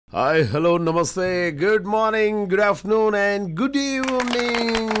Hi, hello, namaste, good morning, good afternoon and good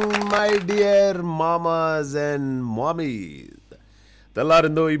evening, my dear mamas and mommies.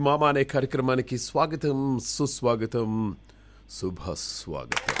 తెల్లారిందో ఈ మామ అనే కార్యక్రమానికి స్వాగతం, సుస్వాగతం,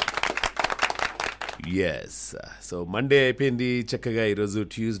 శుభస్వాగతం. ఎస్, సో మండే అయిపోయింది చక్కగా. ఈరోజు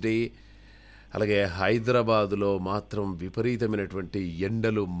ట్యూస్డే. అలాగే హైదరాబాదులో మాత్రం విపరీతమైనటువంటి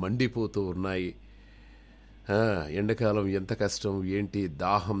ఎండలు మండిపోతూ ఉన్నాయి. ఎండాకాలం ఎంత కష్టం ఏంటి,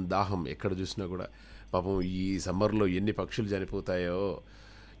 దాహం ఎక్కడ చూసినా కూడా. పాపం ఈ సమ్మర్లో ఎన్ని పక్షులు చనిపోతాయో,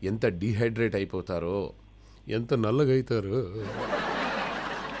 ఎంత డీహైడ్రేట్ అయిపోతారో, ఎంత నల్లగా అవుతారో.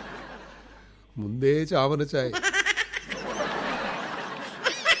 ముందే చావన చాయ్.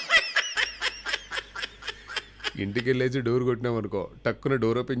 ఇంటికి వెళ్ళేసి డోర్ కొట్టినామనుకో, టక్కున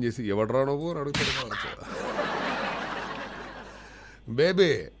డోర్ ఓపెన్ చేసి ఎవడరా నువ్వు అని అడుగుతాడు.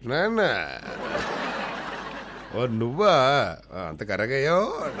 బేబీ నాన్న, ఓ నువ్వా అంత కర్రగయ్యో.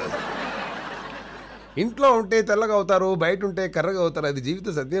 ఇంట్లో ఉంటే తెల్లగా అవుతారు, బయట ఉంటే కర్రగా అవుతారు, అది జీవిత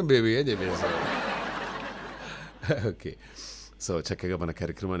సత్యం బేబీ అని చెప్పేసి. ఓకే, సో చక్కగా మన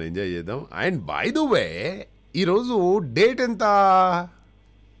కార్యక్రమాన్ని ఎంజాయ్ చేద్దాం. అండ్ బై ద వే, ఈరోజు డేట్ ఎంత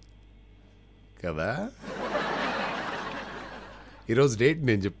కదా? ఈరోజు డేట్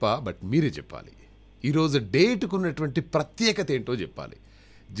నేను చెప్పా, బట్ మీరే చెప్పాలి. ఈరోజు డేట్కు ఉన్నటువంటి ప్రత్యేకత ఏంటో చెప్పాలి.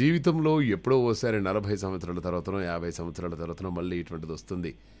 జీవితంలో ఎప్పుడో ఓసారి 40 సంవత్సరాల తర్వాతనో 50 సంవత్సరాల తర్వాతనో మళ్ళీ ఇటువంటిది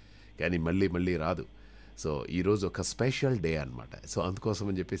వస్తుంది, కానీ మళ్ళీ రాదు. సో ఈరోజు ఒక స్పెషల్ డే అనమాట. సో అందుకోసం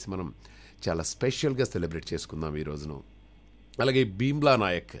అని చెప్పేసి మనం చాలా స్పెషల్గా సెలబ్రేట్ చేసుకుందాం ఈ రోజును. అలాగే భీమ్లా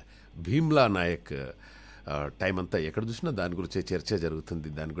నాయక్ టైం అంతా ఎక్కడ చూసినా దాని గురించే చర్చ జరుగుతుంది.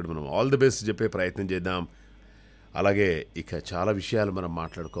 దాన్ని కూడా మనం ఆల్ ది బెస్ట్ చెప్పే ప్రయత్నం చేద్దాం. అలాగే ఇక చాలా విషయాలు మనం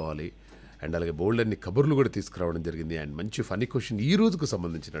మాట్లాడుకోవాలి. అండ్ అలాగే బోల్డ్ అన్ని కబుర్లు కూడా తీసుకురావడం జరిగింది. అండ్ మంచి ఫనీ క్వశ్చన్, ఈ రోజుకు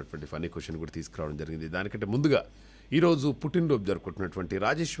సంబంధించినటువంటి ఫనీ క్వశ్చన్ కూడా తీసుకురావడం జరిగింది. దానికంటే ముందుగా ఈరోజు పుట్టినరోజు జరుపుకుంటున్నటువంటి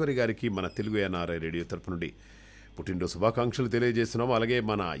రాజేశ్వరి గారికి మన తెలుగు NRI రేడియో తరపు నుండి పుట్టినరోజు శుభాకాంక్షలు తెలియజేస్తున్నాం. అలాగే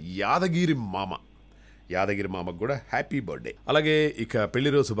మన యాదగిరి మామకు కూడా హ్యాపీ బర్త్డే. అలాగే ఇక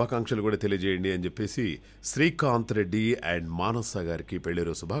పెళ్లిరోజు శుభాకాంక్షలు కూడా తెలియజేయండి అని చెప్పేసి శ్రీకాంత్ రెడ్డి అండ్ మానస గారికి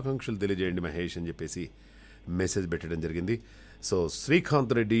పెళ్లిరోజు శుభాకాంక్షలు తెలియజేయండి మహేష్ అని చెప్పేసి మెసేజ్ పెట్టడం జరిగింది. సో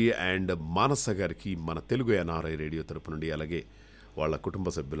శ్రీకాంత్ రెడ్డి అండ్ మానస గారికి మన తెలుగు NRI రేడియో తరపు నుండి, అలాగే వాళ్ళ కుటుంబ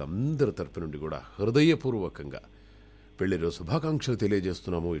సభ్యులందరి తరపు నుండి కూడా హృదయపూర్వకంగా పెళ్లిరోజు శుభాకాంక్షలు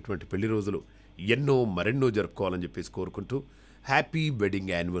తెలియజేస్తున్నాము. ఇటువంటి పెళ్లి రోజులు మరెన్నో జరుపుకోవాలని చెప్పేసి కోరుకుంటూ happy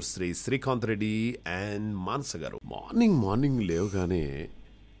wedding anniversary Srikanth Reddy and మానస గారు. మార్నింగ్ లేవగానే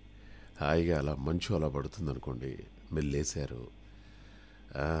హాయిగా అలా మంచు అలా పడుతుంది అనుకోండి, మీరు లేసారు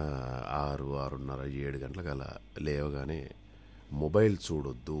 6, 6:30, 7 గంటలకు అలా లేవగానే మొబైల్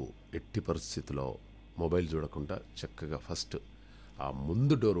చూడొద్దు. ఎట్టి పరిస్థితిలో మొబైల్ చూడకుండా చక్కగా ఫస్ట్ ఆ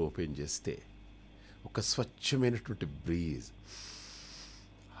ముందు డోర్ ఓపెన్ చేస్తే ఒక స్వచ్ఛమైనటువంటి బ్రీజ్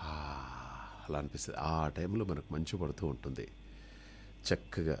అలా అనిపిస్తుంది. ఆ టైంలో మనకు మంచు పడుతూ ఉంటుంది.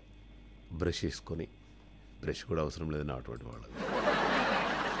 చక్కగా బ్రష్ చేసుకొని, బ్రష్ కూడా అవసరం లేదని అటువంటి వాళ్ళు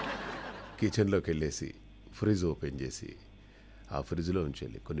కిచెన్లోకి వెళ్ళేసి ఫ్రిడ్జ్ ఓపెన్ చేసి ఆ ఫ్రిడ్జ్లో ఉంచి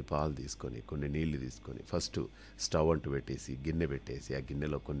వెళ్ళి కొన్ని పాలు తీసుకొని, కొన్ని నీళ్లు తీసుకొని, ఫస్ట్ స్టవ్ అంటు పెట్టేసి గిన్నె పెట్టేసి ఆ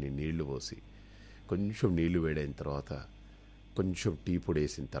గిన్నెలో కొన్ని నీళ్లు పోసి, కొంచెం నీళ్లు వేడైన తర్వాత కొంచెం టీ పొడి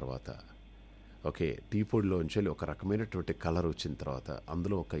వేసిన తర్వాత, ఓకే, టీ పొడిలో ఉంచి ఒక రకమైనటువంటి కలర్ వచ్చిన తర్వాత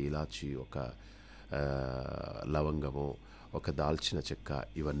అందులో ఒక ఇలాచి, ఒక లవంగము, ఒక దాల్చిన చెక్క,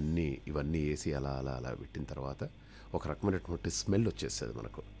 ఇవన్నీ వేసి అలా పెట్టిన తర్వాత ఒక రకమైనటువంటి స్మెల్ వచ్చేస్తుంది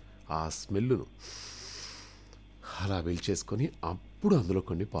మనకు. ఆ స్మెల్ను అలా వేల్చేసుకొని అప్పుడు అందులో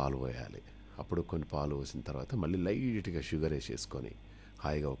కొన్ని పాలు పోయాలి. అప్పుడు కొన్ని పాలు పోసిన తర్వాత మళ్ళీ లైట్గా షుగర్ వేసేసుకొని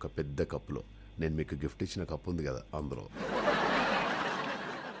హాయిగా ఒక పెద్ద కప్పులో, నేను మీకు గిఫ్ట్ ఇచ్చిన కప్పు ఉంది కదా, అందులో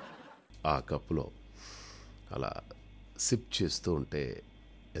ఆ కప్పులో అలా సిప్ చేస్తూ ఉంటే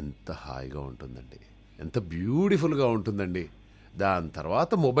ఎంత హాయిగా ఉంటుందండి, ఎంత బ్యూటిఫుల్గా ఉంటుందండి. దాని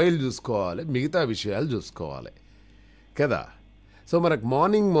తర్వాత మొబైల్ చూసుకోవాలి, మిగతా విషయాలు చూసుకోవాలి కదా. సో మనకు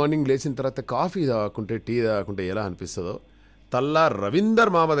మార్నింగ్ లేచిన తర్వాత కాఫీ తాగకుంటే, టీ తాగకుంటే ఎలా అనిపిస్తుందో, తల్లా రవీందర్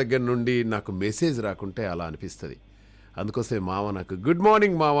మామ దగ్గర నుండి నాకు మెసేజ్ రాకుంటే అలా అనిపిస్తుంది. అందుకోసమే మామ నాకు గుడ్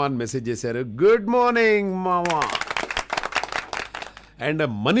మార్నింగ్ మామ అని మెసేజ్ చేశారు. గుడ్ మార్నింగ్ మామ. అండ్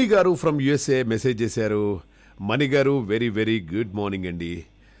మణి గారు ఫ్రమ్ USA మెసేజ్ చేశారు. మణి గారు వెరీ గుడ్ మార్నింగ్ అండి.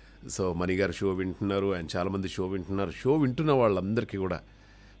 సో మణి గారు షో వింటున్నారు అండ్ చాలామంది షో వింటున్నారు. షో వింటున్న వాళ్ళందరికీ కూడా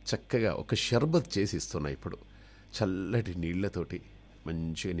చక్కగా ఒక షర్బత్ చేసి ఇస్తున్నా. ఇప్పుడు చల్లటి నీళ్లతోటి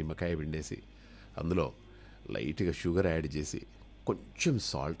మంచిగా నిమ్మకాయ పిండేసి అందులో లైట్గా షుగర్ యాడ్ చేసి కొంచెం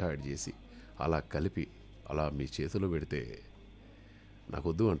సాల్ట్ యాడ్ చేసి అలా కలిపి అలా మీ చేతిలో పెడితే నాకు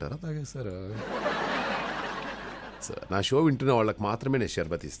వద్దు అంటారా, తాగేస్తారా? సో నా షో వింటున్న వాళ్ళకి మాత్రమే నేను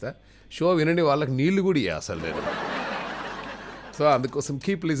షర్బత్ ఇస్తా. షో వినండి వాళ్ళకి నీళ్లు కూడా ఇయ్య అసలు నేను. సో అందుకోసం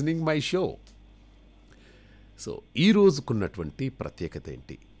keep listening my show. So ఈ రోజుకున్నటువంటి ప్రత్యేకత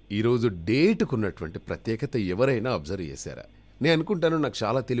ఏంటి, ఈరోజు డేటుకున్నటువంటి ప్రత్యేకత ఎవరైనా అబ్జర్వ్ చేశారా? నేను అనుకుంటాను నాకు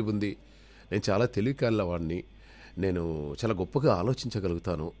చాలా తెలివి ఉంది, నేను చాలా తెలివికల్ల వాడిని, నేను చాలా గొప్పగా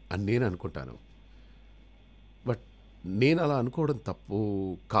ఆలోచించగలుగుతాను అని నేను అనుకుంటాను. బట్ నేను అలా అనుకోవడం తప్పు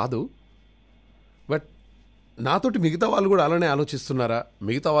కాదు. బట్ నాతోటి మిగతా వాళ్ళు కూడా అలానే ఆలోచిస్తున్నారా?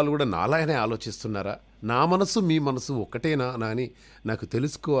 మిగతా వాళ్ళు కూడా నాలానే ఆలోచిస్తున్నారా? నా మనసు మీ మనసు ఒక్కటేనా అని నాకు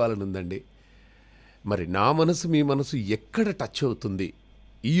తెలుసుకోవాలని ఉందండి. మరి నా మనసు మీ మనసు ఎక్కడ టచ్ అవుతుంది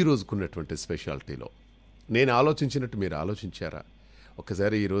ఈ రోజుకున్నటువంటి స్పెషాలిటీలో? నేను ఆలోచించినట్టు మీరు ఆలోచించారా?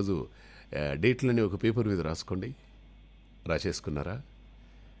 ఒక్కసారి ఈరోజు డేట్లని ఒక పేపర్ మీద రాసుకోండి. రాసేసుకున్నారా?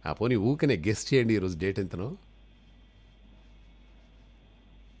 ఆ పోనీ ఊకనే గెస్ట్ చేయండి ఈరోజు డేట్ ఎంతనో.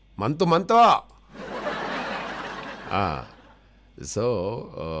 మంతో సో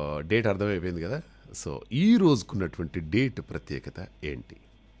డేట్ అర్థమైపోయింది కదా. సో ఈ రోజుకున్నటువంటి డేట్ ప్రత్యేకత ఏంటి?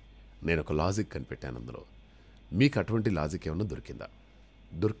 నేను ఒక లాజిక్ కనిపెట్టాను అందులో. మీకు అటువంటి లాజిక్ ఏమన్నా దొరికిందా?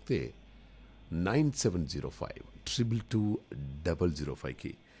 దొరికితే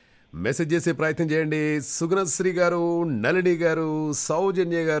 9705222005కి మెసేజ్ చేసే ప్రయత్నం చేయండి. సుగుణశ్రీ గారు, నళిని గారు,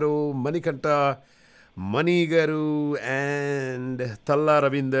 సౌజన్య గారు, మణికంఠ, మణి గారు అండ్ తల్లా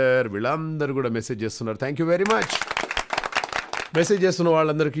రవీందర్ వీళ్ళందరూ కూడా మెసేజ్ చేస్తున్నారు. Thank you very much. Message చేస్తున్న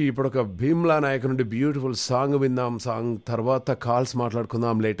వాళ్ళందరికీ ఇప్పుడు ఒక భీమ్లా నాయక్ నుండి బ్యూటిఫుల్ సాంగ్ విందాం. సాంగ్ తర్వాత కాల్స్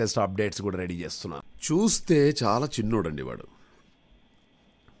మాట్లాడుకుందాం. లేటెస్ట్ అప్డేట్స్ కూడా రెడీ చేస్తున్నాను. చూస్తే చాలా చిన్నోడండి వాడు,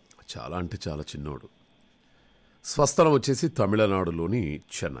 చాలా అంటే చాలా చిన్నోడు. స్వస్థలం వచ్చేసి తమిళనాడులోని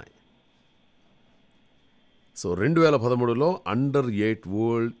Chennai. So 2013లో అండర్-8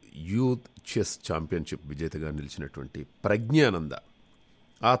 world youth chess championship విజేతగా నిలిచినటువంటి ప్రజ్ఞానంద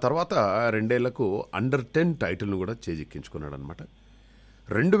ఆ తర్వాత 2 ఏళ్లకు అండర్-10 టైటిల్ను కూడా చేజిక్కించుకున్నాడు అనమాట.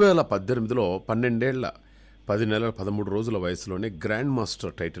 2018లో 12 ఏళ్ల 10 నెలల 13 రోజుల వయసులోనే grand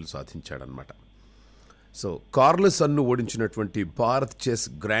master title సాధించాడనమాట. So కార్లసన్ను ఓడించినటువంటి Bharat chess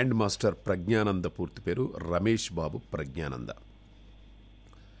grand master Praggnanandhaa పూర్తి పేరు రమేష్ బాబు ప్రజ్ఞానంద.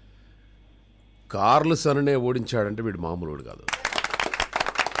 కార్లసన్నే ఓడించాడంటే వీడు మామూలుడు కాదు.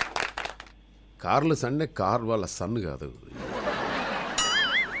 కార్లసన్నే కార్ వాళ్ళ సన్ కాదు,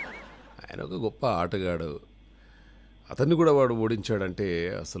 ఆయన ఒక గొప్ప ఆటగాడు. అతన్ని కూడా వాడు ఓడించాడంటే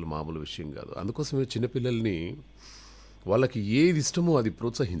అసలు మామూలు విషయం కాదు. అందుకోసమే చిన్నపిల్లల్ని వాళ్ళకి ఏది ఇష్టమో అది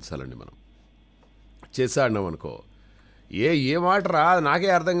ప్రోత్సహించాలండి. మనం చేసాడినాం అనుకో, ఏం ఆట రా నాకే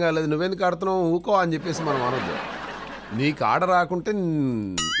అర్థం కాలేదు, నువ్వెందుకు ఆడుతున్నావు ఊకో అని చెప్పేసి మనం అనొద్దు. నీకు ఆట రాకుంటే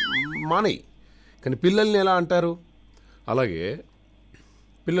మానేయి. కానీ పిల్లల్ని ఎలా అంటారు? అలాగే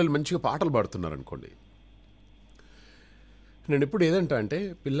పిల్లలు మంచిగా పాటలు పాడుతున్నారు అనుకోండి, నేను ఎప్పుడు ఏదంటా అంటే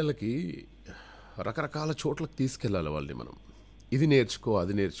పిల్లలకి రకరకాల చోట్లకు తీసుకెళ్ళాలి వాళ్ళని. మనం ఇది నేర్చుకో,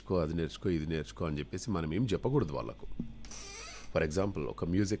 అది నేర్చుకో, అది నేర్చుకో, ఇది నేర్చుకో అని చెప్పేసి మనం ఏం చెప్పకూడదు వాళ్ళకు. ఫర్ ఎగ్జాంపుల్ ఒక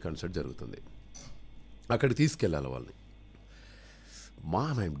మ్యూజిక్ కన్సర్ట్ జరుగుతుంది, అక్కడికి తీసుకెళ్ళాలి వాళ్ళని.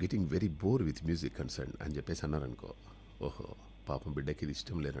 I'm getting very bore with music concert అని చెప్పేసి అన్నారనుకో, ఓహో పాపం బిడ్డకి ఇది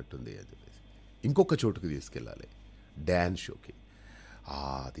ఇష్టం లేనట్టుంది అని చెప్పేసి ఇంకొక చోటుకి తీసుకెళ్ళాలి, డ్యాన్స్ షోకి.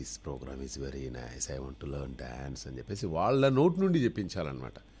 This program is very nice, I want to learn dance అని చెప్పేసి వాళ్ళ నోటి నుండి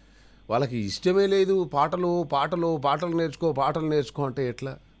చెప్పించాలన్నమాట. వాళ్ళకి ఇష్టమే లేదు, పాటలు నేర్చుకో అంటే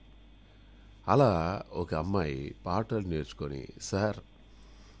ఎట్లా? అలా ఒక అమ్మాయి పాటలు నేర్చుకొని, సార్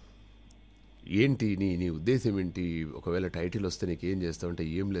ఏంటి నీ ఉద్దేశం ఏంటి, ఒకవేళ టైటిల్ వస్తే నీకేం చేస్తావు అంటే,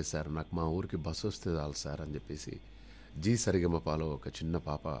 ఏం లేదు సార్, నాకు మా ఊరికి బస్సు వస్తే చాలు సార్ అని చెప్పేసి జీ సరిగమపాలో ఒక చిన్న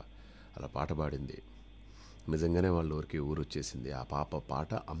పాప అలా పాట పాడింది. నిజంగానే వాళ్ళ ఊరికి ఊరు వచ్చేసింది. ఆ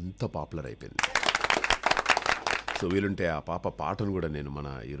పాట అంత పాపులర్ అయిపోయింది. సో వీలుంటే ఆ పాటను కూడా నేను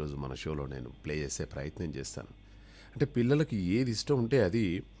ఈరోజు మన షోలో నేను ప్లే చేసే ప్రయత్నం చేస్తాను. అంటే పిల్లలకి ఏది ఇష్టం ఉంటే అది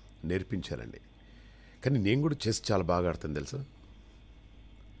నేర్పించాలండి. కానీ నేను కూడా చెస్ చాలా బాగా ఆడతాను తెలుసా.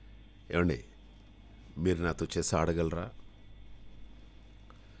 ఏమండి మీరు నాతో చెస్ ఆడగలరా?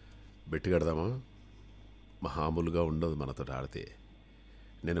 బెట్టు కడదామా? మామూలుగా ఉండదు మనతో ఆడితే.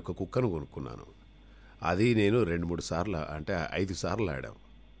 నేను ఒక కుక్కను కొనుక్కున్నాను, అది నేను 2-3 సార్లు అంటే 5 సార్లు ఆడాం.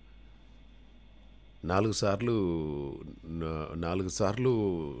 4 సార్లు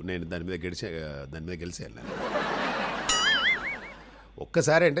నేను దాని మీద గెలిచాను. నేను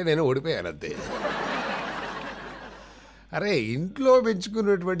ఒక్కసారి అంటే నేను ఓడిపోయాను అంతే. అరే ఇంట్లో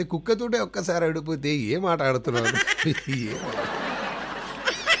పెంచుకున్నటువంటి కుక్కతోటే ఒక్కసారి ఓడిపోతే ఏం ఆట ఆడుతున్నాను?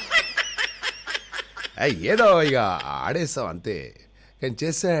 ఏదో ఇక ఆడేస్తాం అంతే. కానీ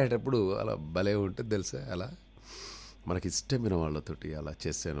చేసేటప్పుడు అలా భలే ఉంటుంది తెలుసా. అలా మనకి ఇష్టమైన వాళ్ళతోటి అలా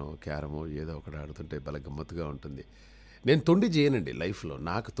చేసానో క్యారమో ఏదో ఒకటి ఆడుతుంటే భలే గమ్మత్తుగా ఉంటుంది. నేను తొండి చేయనండి లైఫ్లో.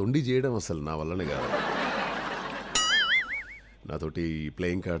 నాకు తొండి చేయడం అసలు నా వల్లనే కాదు. నాతోటి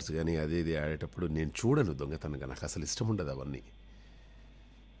ప్లేయింగ్ కార్డ్స్ కానీ అది ఇది ఆడేటప్పుడు నేను చూడను దొంగతనంగా, నాకు అసలు ఇష్టం ఉండదు అవన్నీ.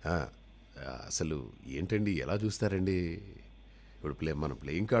 ఆ, అసలు ఏంటండి ఎలా చూస్తారండి? ఇప్పుడు మనం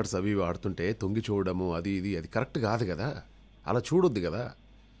ప్లేయింగ్ కార్డ్స్ అవి ఇవి ఆడుతుంటే తొంగి చూడడము అది కరెక్ట్ కాదు కదా, అలా చూడొద్దు కదా.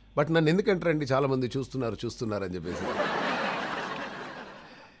 బట్ నన్ను ఎందుకంటారండి చాలామంది చూస్తున్నారు అని చెప్పేసి.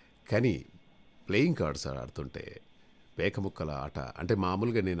 కానీ ప్లేయింగ్ కార్డ్స్ ఆడుతుంటే పేకముక్కల ఆట అంటే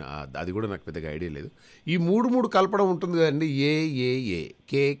మామూలుగా నేను అది కూడా నాకు పెద్దగా ఐడియా లేదు. ఈ మూడు కలపడం ఉంటుంది కదండి. ఏ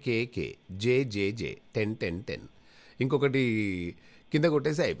కే జే 10 ఇంకొకటి కింద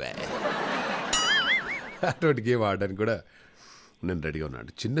కొట్టేసి అయిపోయాయి. అటువంటి గేమ్ ఆడడానికి కూడా నేను రెడీగా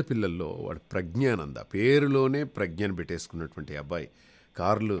ఉన్నాడు. చిన్నపిల్లల్లో వాడు ప్రజ్ఞానంద పేరులోనే ప్రజ్ఞను పెట్టేసుకున్నటువంటి అబ్బాయి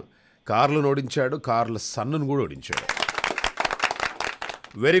కార్లు ఓడించాడు, కార్ల సన్నును కూడా ఓడించాడు.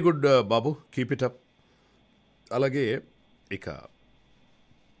 Very good Babu, keep it up. అలాగే ఇక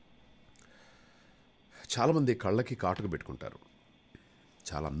చాలామంది కళ్ళకి కాటుక పెట్టుకుంటారు,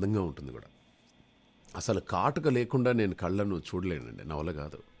 చాలా అందంగా ఉంటుంది కూడా. అసలు కాటుక లేకుండా నేను కళ్ళను చూడలేనండి, నా వల్ల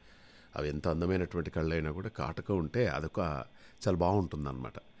కాదు. అవి ఎంత అందమైనటువంటి కళ్ళైనా కూడా కాటుక ఉంటే అదొక చాలా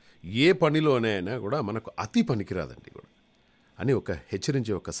బాగుంటుందన్నమాట. ఏ పనిలోనైనా కూడా మనకు అతి పనికిరాదండి కూడా అని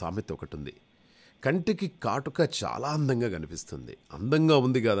హెచ్చరించే ఒక సామెత ఒకటి ఉంది. కంటికి కాటుక చాలా అందంగా కనిపిస్తుంది, అందంగా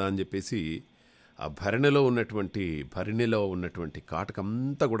ఉంది కదా అని చెప్పేసి ఆ భరణిలో ఉన్నటువంటి కాటుక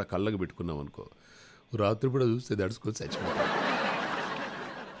అంతా కూడా కళ్ళకు పెట్టుకున్నాం అనుకో, రాత్రి కూడా చూస్తే దడుచుకొని చచ్చిపోతాం.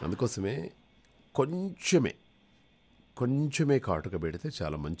 అందుకోసమే కొంచెమే కాటుక పెడితే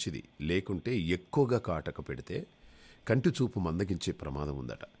చాలా మంచిది. లేకుంటే ఎక్కువగా కాటుక పెడితే కంటి చూపు మందగించే ప్రమాదం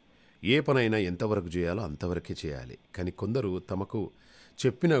ఉందట. ఏ పనైనా ఎంతవరకు చేయాలో అంతవరకే చేయాలి. కానీ కొందరు తమకు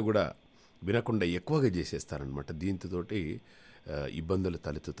చెప్పినా కూడా వినకుండా ఎక్కువగా చేసేస్తారనమాట. దీంతోటి ఇబ్బందులు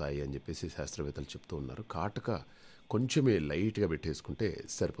తలెత్తుతాయి అని చెప్పేసి శాస్త్రవేత్తలు చెప్తూ ఉన్నారు. కాటుక కొంచెమే లైట్గా పెట్టేసుకుంటే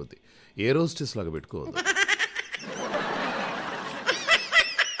సరిపోద్ది. ఏ రోస్టెస్ లాగా పెట్టుకోవద్దు.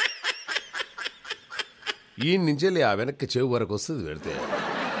 ఈ నుంచే ఆ వెనక్కి చెవు వరకు వస్తుంది పెడితే.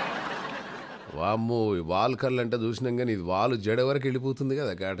 వామ్మో, వాల్ కళ్ళు అంటే చూసినాం కానీ ఇది వాలు జడ వరకు వెళ్ళిపోతుంది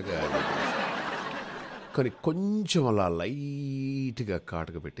కదా కాటుక. కానీ కొంచెం అలా లైట్గా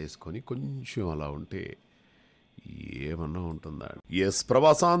కాటుక పెట్టేసుకొని కొంచెం అలా ఉంటే ఏమన్నా ఉంటుందా? ఎస్,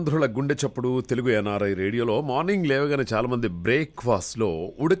 ప్రవాసాంధ్రుల గుండె చప్పుడు తెలుగు ఎన్ఆర్ఐ రేడియోలో మార్నింగ్ లేవగానే చాలామంది బ్రేక్ఫాస్ట్లో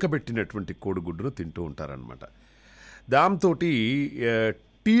ఉడకబెట్టినటువంటి కోడిగుడ్డును తింటూ ఉంటారనమాట. దాంతో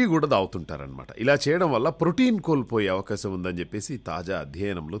టీ కూడా తాగుతుంటారనమాట. ఇలా చేయడం వల్ల ప్రోటీన్ కోల్పోయే అవకాశం ఉందని చెప్పేసి తాజా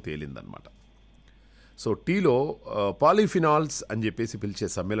అధ్యయనంలో తేలిందనమాట. సో టీలో పాలిఫినాల్స్ అని చెప్పేసి పిలిచే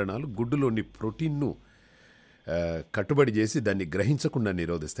సమ్మేళనాలు గుడ్డులోని ప్రోటీన్ను కట్టుబడి చేసి దాన్ని గ్రహించకుండా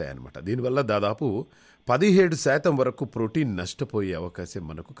నిరోధిస్తాయన్నమాట. దీనివల్ల దాదాపు 17% వరకు ప్రోటీన్ నష్టపోయే అవకాశం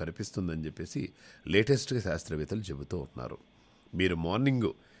మనకు కనిపిస్తుందని చెప్పేసి లేటెస్ట్గా శాస్త్రవేత్తలు చెబుతూ ఉన్నారు. మీరు మార్నింగ్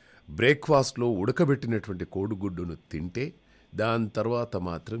బ్రేక్ఫాస్ట్లో ఉడకబెట్టినటువంటి కోడిగుడ్డును తింటే దాని తర్వాత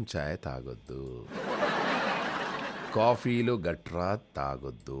మాత్రం ఛాయ్ తాగొద్దు, కాఫీలో గట్రా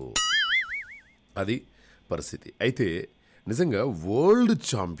తాగొద్దు. అది పరిస్థితి. అయితే నిజంగా వరల్డ్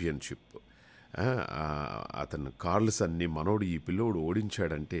ఛాంపియన్షిప్ అతను కార్ల్సన్ని మనోడు ఈ పిల్లోడు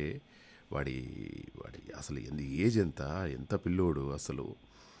ఓడించాడంటే వాడి అసలు ఏజ్ ఎంత పిల్లోడు. అసలు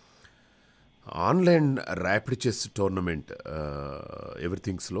ఆన్లైన్ ర్యాపిడ్ చెస్ టోర్నమెంట్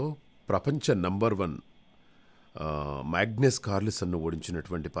ఎవ్రీథింగ్స్లో ప్రపంచ నంబర్ 1 మ్యాగ్నస్ కార్ల్సన్ను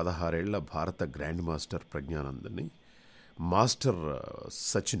ఓడించినటువంటి 16 ఏళ్ల భారత grand master ప్రజ్ఞానందని master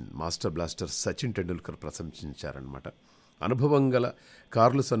blaster Sachin Tendulkar ప్రశంసించారనమాట. అనుభవం గల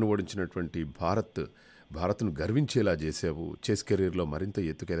కార్ల్సన్ను ఓడించినటువంటి భారత్ను గర్వించేలా చేసావు, చెస్ కెరీర్లో మరింత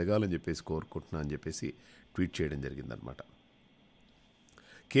ఎత్తుకు ఎదగాలని చెప్పేసి కోరుకుంటున్నా అని చెప్పేసి ట్వీట్ చేయడం జరిగిందనమాట.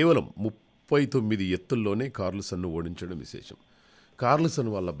 కేవలం 39 ఎత్తుల్లోనే కార్ల్సన్ను ఓడించడం విశేషం.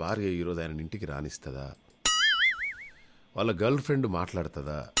 కార్ల్సన్ వాళ్ళ భార్య ఈరోజు ఆయన ఇంటికి రానిస్తుందా? వాళ్ళ గర్ల్ ఫ్రెండ్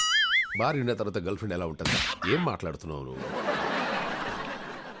మాట్లాడుతుందా? భార్య ఉన్న తర్వాత గర్ల్ ఫ్రెండ్ ఎలా ఉంటుందా? ఏం మాట్లాడుతున్నావు నువ్వు?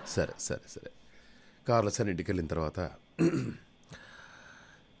 సరే కార్ల్సన్ ఇంటికి వెళ్ళిన తర్వాత,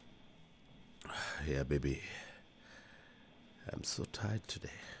 yeah baby, I'm so tired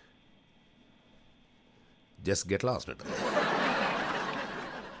today, just get lost.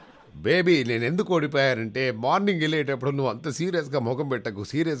 Baby, నేను ఎందుకు ఓడిపోయానంటే మార్నింగ్ వెళ్ళేటప్పుడు నువ్వు అంత సీరియస్గా ముఖం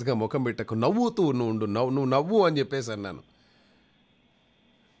పెట్టకు, నవ్వుతూ నువ్వు నవ్వు అని చెప్పేసి అన్నాను.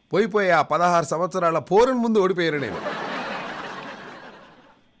 పోయిపోయి ఆ 16 సంవత్సరాల పోరుని ముందు ఓడిపోయాను నేను.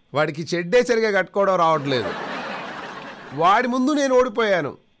 వాడికి చెడ్డే సరిగా కట్టుకోవడం రావట్లేదు, వాడి ముందు నేను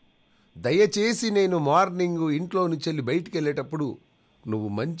ఓడిపోయాను. దయచేసి నేను మార్నింగ్ ఇంట్లో నుంచి వెళ్ళి బయటికి వెళ్ళేటప్పుడు నువ్వు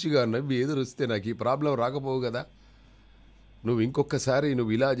మంచిగా నవ్వి ఎదురొస్తే నాకు ఈ ప్రాబ్లం రాకపోవు కదా. నువ్వు ఇంకొకసారి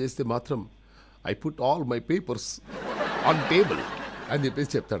నువ్వు ఇలా చేస్తే మాత్రం I put all my papers on table అని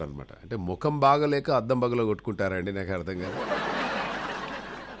చెప్పేసి చెప్తాడనమాట. అంటే ముఖం బాగలేక అద్దం బగలో కొట్టుకుంటారండి, నాకు అర్థం కాదు.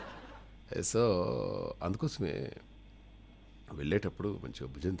 సో అందుకోసమే వెళ్ళేటప్పుడు మంచిగా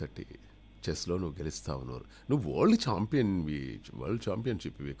భుజం తట్టి చెస్లో నువ్వు గెలుస్తావు, నువ్వు వరల్డ్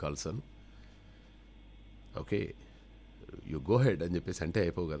ఛాంపియన్షిప్ ఇవి Carlson, okay you go head అని చెప్పేసి అంటే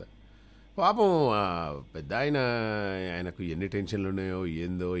అయిపోవు కదా. పాపం పెద్ద ఆయనకు ఎన్ని టెన్షన్లు ఉన్నాయో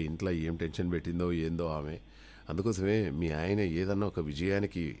ఏందో, ఇంట్లో ఏం టెన్షన్ పెట్టిందో ఏందో ఆమె. అందుకోసమే మీ ఆయన ఏదన్నా ఒక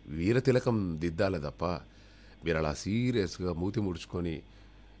విజయానికి వీరతిలకం దిద్దాలి తప్ప మీరు అలా సీరియస్గా మూతి ముడుచుకొని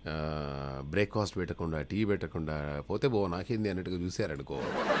బ్రేక్ఫాస్ట్ పెట్టకుండా టీ పెట్టకుండా పోతే నాకేంది అన్నట్టుగా చూశారనుకో,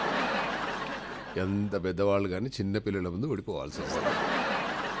 ఎంత పెద్దవాళ్ళు కానీ చిన్నపిల్లల ముందు ఓడిపోవాల్సి వస్తుంది.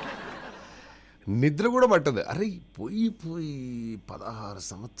 నిద్ర కూడా పట్టదు. అరే పోయి 16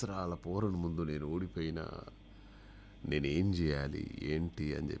 సంవత్సరాల పోరను ముందు నేను ఓడిపోయినా నేనేం చేయాలి ఏంటి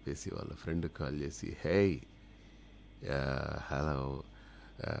అని చెప్పేసి వాళ్ళ ఫ్రెండ్ కాల్ చేసి, హే హలో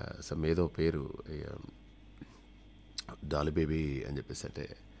సమ్ ఏదో పేరు డాలి బేబీ అని చెప్పేసి అంటే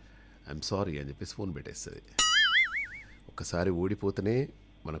ఐఎమ్ సారీ అని చెప్పేసి ఫోన్ పెట్టేస్తుంది. ఒక్కసారి ఓడిపోతేనే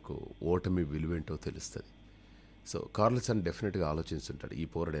మనకు ఓటమి విలువేంటో తెలుస్తుంది. సో కార్ల్సన్ డెఫినెట్గా ఆలోచిస్తుంటాడు, ఈ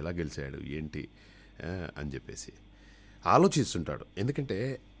పోరాడు ఎలా గెలిచాడు ఏంటి అని చెప్పేసి ఆలోచిస్తుంటాడు. ఎందుకంటే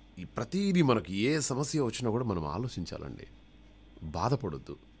ఈ ప్రతిదీ మనకి ఏ సమస్య వచ్చినా కూడా మనం ఆలోచించాలండి,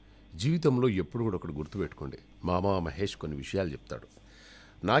 బాధపడొద్దు. జీవితంలో ఎప్పుడు కూడా ఒకటి గుర్తుపెట్టుకోండి. మామ మహేష్ కొన్ని విషయాలు చెప్తాడు.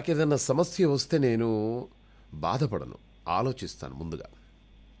 నాకేదన్నా సమస్య వస్తే నేను బాధపడను, ఆలోచిస్తాను ముందుగా.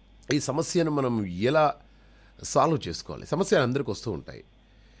 ఈ సమస్యను మనం ఎలా సాల్వ్ చేసుకోవాలి. సమస్యలు అందరికీ వస్తూ ఉంటాయి.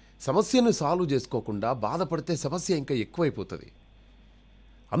 సమస్యను సాల్వ్ చేసుకోకుండా బాధపడితే సమస్య ఇంకా ఎక్కువైపోతుంది.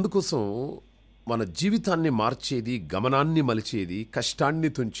 అందుకోసం మన జీవితాన్ని మార్చేది, గమనాన్ని మలిచేది, కష్టాన్ని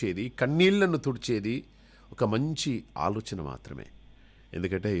తుంచేది, కన్నీళ్లను తుడిచేది ఒక మంచి ఆలోచన మాత్రమే.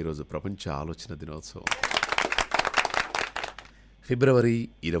 ఎందుకంటే ఈరోజు ప్రపంచ ఆలోచన దినోత్సవం, ఫిబ్రవరి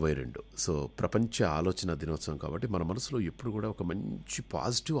 22. సో ప్రపంచ ఆలోచన దినోత్సవం కాబట్టి మన మనసులో ఎప్పుడు కూడా ఒక మంచి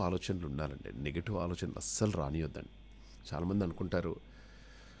పాజిటివ్ ఆలోచనలు ఉండాలండి. నెగిటివ్ ఆలోచనలు అస్సలు రానియొద్దండి. చాలామంది అనుకుంటారు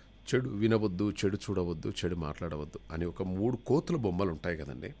చెడు వినవద్దు, చెడు చూడవద్దు, చెడు మాట్లాడవద్దు అని ఒక 3 కోతుల బొమ్మలు ఉంటాయి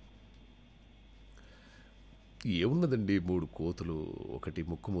కదండి. ఏమున్నదండి 3 కోతులు, ఒకటి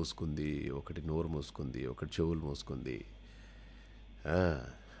ముక్కు మూసుకుంది, ఒకటి నోరు మూసుకుంది, ఒకటి చెవులు మూసుకుంది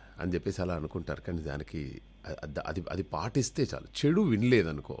అని చెప్పేసి అలా అనుకుంటారు. కానీ దానికి అది పాటిస్తే చాలు. చెడు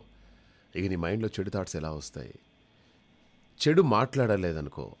వినలేదనుకో ఇక నీ మైండ్లో చెడు థాట్స్ ఎలా వస్తాయి. చెడు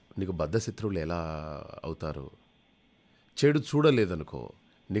మాట్లాడలేదనుకో నీకు బద్ధశత్రువులు ఎలా అవుతారు. చెడు చూడలేదనుకో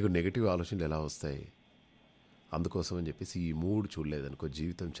నీకు నెగిటివ్ ఆలోచనలు ఎలా వస్తాయి. అందుకోసం అని చెప్పేసి ఈ 3 చూడలేదనుకో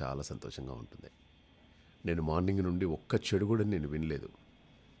జీవితం చాలా సంతోషంగా ఉంటుంది. నేను మార్నింగ్ నుండి ఒక్క చెడు కూడా నేను వినలేదు.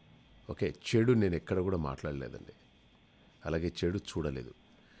 ఓకే, చెడు నేను ఎక్కడ కూడా మాట్లాడలేదండి. అలాగే చెడు చూడలేదు.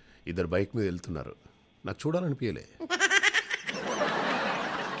 ఇద్దరు బైక్ మీద వెళ్తున్నారు, నాకు చూడాలనిపించలే.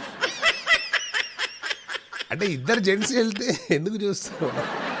 అంటే ఇద్దరు జెంట్స్ వెళ్తే ఎందుకు చూస్తావు,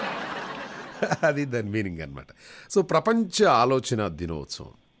 అది దాని మీనింగ్ అనమాట. సో ప్రపంచ ఆలోచన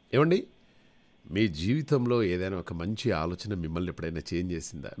దినోత్సవం. ఏమండి, మీ జీవితంలో ఏదైనా ఒక మంచి ఆలోచన మిమ్మల్ని ఎప్పుడైనా చేంజ్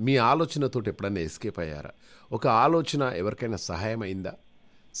చేసిందా? మీ ఆలోచనతో ఎప్పుడైనా ఎస్కేప్ అయ్యారా? ఒక ఆలోచన ఎవరికైనా సహాయం అయిందా?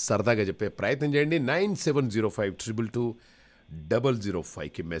 సరదాగా చెప్పే ప్రయత్నం చేయండి.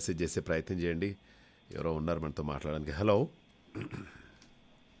 9705220005కి మెసేజ్ చేసే ప్రయత్నం చేయండి. ఎవరో ఉన్నారు మనతో మాట్లాడడానికి. హలో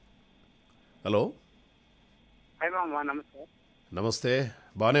హలో నమస్తే. నమస్తే,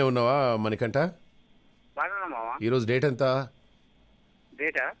 బాగానే ఉన్నావా మణికంఠ? ఈరోజు డేట్ ఎంత?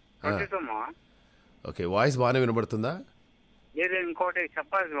 ఓకే, వాయిస్ బాగానే వినబడుతుందా? ఇంకోటి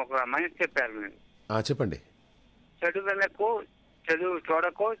చెప్పాలి, ఒక మనిషి చెప్పారు మీరు. చెప్పండి. చెడు వెళ్ళకు, చెడు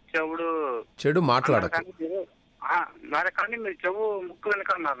చూడకు, చెడు మాట్లాడకు. కానీ మీరు చెవు ముక్కు వెనక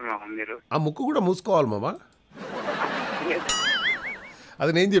ఉన్నారు మీరు. ఆ ముక్కు కూడా మూసుకోవాలి మామా,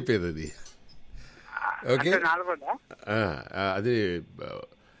 అది నేను చెప్పేది. అది ఓకే, అది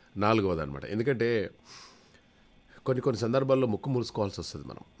 4వది అనమాట. ఎందుకంటే కొన్ని సందర్భాల్లో ముక్కు మూసుకోవాల్సి వస్తుంది.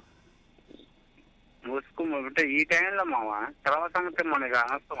 మనం మూసుకుంటే ఈ టైంలో మావా తర్వాత మనకి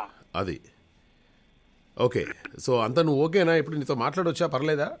అనవసరం అది. ఓకే, సో అంతా నువ్వు ఓకేనా? ఇప్పుడు నీతో మాట్లాడొచ్చా?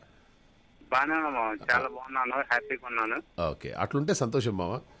 పర్లేదా? బాగానే ఉన్నా, చాలా బాగున్నాను, హ్యాపీగా ఉన్నాను. ఓకే, అట్లుంటే సంతోషం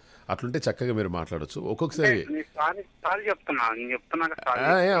మామ. అట్లుంటే చక్కగా మీరు మాట్లాడచ్చు. ఒక్కొక్కసారి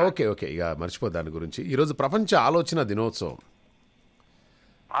ఓకే ఓకే, ఇక మర్చిపో దాని గురించి. ఈరోజు ప్రపంచ ఆలోచన దినోత్సవం.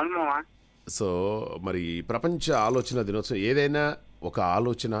 సో మరి ప్రపంచ ఆలోచన దినోత్సవం, ఏదైనా ఒక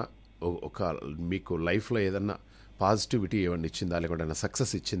ఆలోచన ఒక మీకు లైఫ్లో ఏదన్నా పాజిటివిటీ ఏమన్నా ఇచ్చిందా, లేకుంటే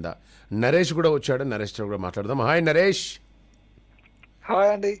సక్సెస్ ఇచ్చిందా? నరేష్ కూడా వచ్చాడు, నరేష్తో కూడా మాట్లాడదాం. హాయ్ నరేష్. హాయ్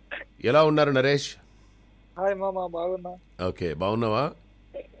అండి. ఎలా ఉన్నారు నరేష్? హాయ్ మామా, బాగున్నా. ఓకే, బాగున్నావా?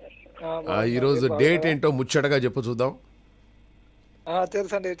 ఈరోజు డేట్ ఏంటో ముచ్చటగా చెప్పు చూద్దాం.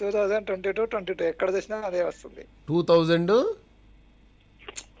 తెలుసండి, 2022 ఎక్కడ చూసినా అదే వస్తుంది. 2020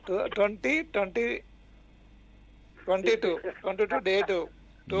 22 డేటు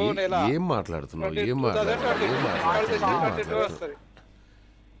 2 నెల ఏం మాట్లాడుతున్నావు 2022 వస్తుంది.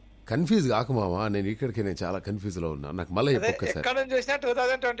 కన్ఫ్యూజ్ కాకు మామా, నేను చాలా కన్ఫ్యూజ్ లో ఉన్నా. నాకు మళ్ళీ అదే ఒక్కసారి ఎక్కడ నుంచి చూసినా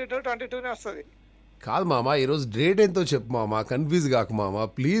 2022 వస్తుంది. కాదు మామా, ఈరోజు డేట్ ఎంతో చెప్పు మామా, కన్ఫ్యూజ్ కాకు మామా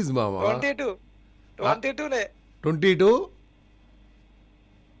ప్లీజ్ మామా. 22 2022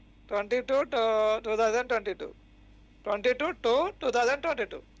 2022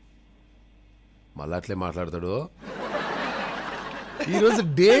 మళ్ళీ అట్లే మాట్లాడతాడు. ఈరోజు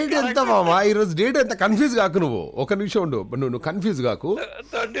డేట్ ఎంత మామా, ఈరోజు డేట్ ఎంత? కన్ఫ్యూజ్ కాకు నువ్వు, ఒక నిమిషం ఉండు, నువ్వు కన్ఫ్యూజ్ కాకు.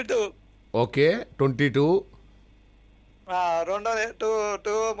 22 ఓకే 22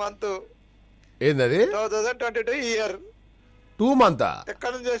 2 మంత్ ఏందది 2022 ఇయర్ 2 మంత్.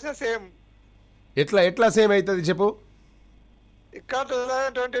 ఎక్కడ నుంచి చూసినా సేమ్. ఎట్లా సేమ్ అవుతుంది చెప్పు. ఇక్కడ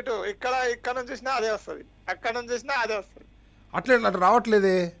 2022 ఇక్కడ నుంచి చూసినా అదే వస్తుంది, అక్కడ నుంచి చూసినా అదే వస్తుంది. అట్లా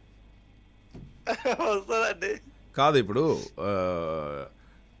రావట్లేదే. వస్తుందండి. కాదు ఇప్పుడు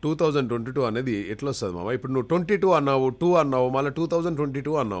 2022 అనేది ఎట్లా వస్తుంది మామ? ఇప్పుడు నువ్వు 22 అన్నావు, 2 అన్నావు, మళ్ళీ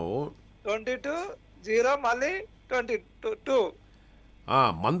 2022 అన్నావు. 22 0 మళ్ళీ 22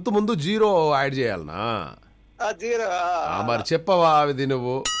 మంత్ ముందు 0 యాడ్ చేయాలనా? 0 మరి చెప్పవా అది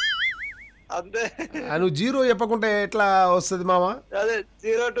నువ్వు? అంతే. నువ్వు 0 చెప్పకుంటే ఎట్లా వస్తుంది మామ? అదే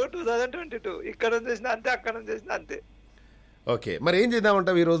 0 to 2022 ఇక్కడ నుంచి చేసిన అంతే, అక్కడ నుంచి చేసిన అంతే. ఓకే, మరి ఏం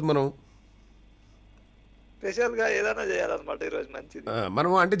చేద్దామంటావు ఈరోజు మనం? స్పెషల్ గా ఏదైనా చేయాలన్నమాట ఈరోజు. మంచిది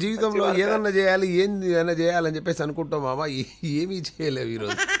మనం అంటే జీవితంలో ఏదన్నా చేయాలి, ఏదైనా చేయాలని చెప్పేసి అనుకుంటాం మామ, ఏమీ చేయలేవు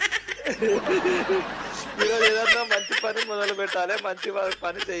ఈరోజు. ఈరోజు ఏదన్నా మంచి పని మొదలు పెట్టాలి, మంచి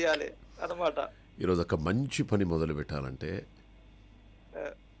పని చేయాలి అన్నమాట. ఈరోజు ఒక మంచి పని మొదలు పెట్టాలంటే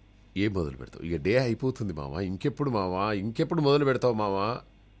ఏం మొదలు పెడతావు? ఇక డే అయిపోతుంది మామ, ఇంకెప్పుడు మొదలు పెడతావు మామ?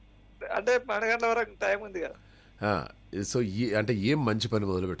 అంటే 12 గంటల వరకు టైం ఉంది కదా. సో అంటే ఏం మంచి పని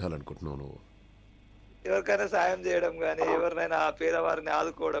మొదలు పెట్టాలనుకుంటున్నావు నువ్వు? ఎవరికైనా సాయం చేయడం గానీ, ఎవరినైనా పేదవారిని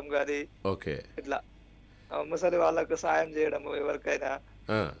ఆదుకోవడం గానీ, ఓకే ఇట్లా ముసలి వాళ్ళకు సాయం చేయడం ఎవరికైనా,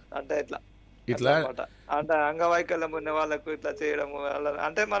 అంటే ఇట్లా అంటే అంగవైకల్యం ఉన్న వాళ్ళకు ఇట్లా చేయడం.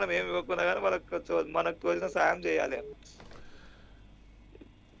 అంటే మనం ఏమి ఇవ్వకున్నా కానీ మనకు తోచిన సాయం చేయాలి.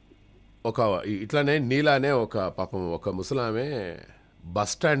 ఇట్లానే నీలానే ఒక పాపం ఒక ముసలామె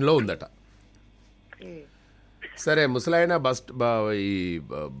బస్ స్టాండ్లో ఉందట. సరే ముసలాయన ఈ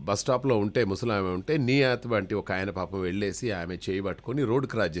బస్ స్టాప్లో ఉంటే, ముసలామె ఉంటే, నీ అటువంటి ఒక ఆయన పాపం వెళ్ళేసి ఆమె చేయి పట్టుకొని రోడ్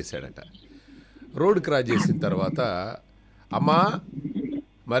క్రాస్ చేశాడట. రోడ్ క్రాస్ చేసిన తర్వాత, అమ్మా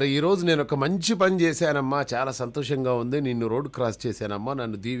మరి ఈరోజు నేను ఒక మంచి పని చేశానమ్మా, చాలా సంతోషంగా ఉంది, నిన్ను రోడ్ క్రాస్ చేశానమ్మా,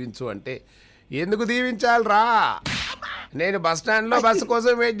 నన్ను దీవించు అంటే, ఎందుకు దీవించాలరా, నేను బస్ స్టాండ్లో బస్సు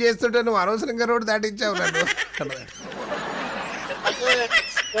కోసం వెయిట్ చేస్తుంటే నువ్వు అనవసరంగా రోడ్డు దాటించావు నన్ను.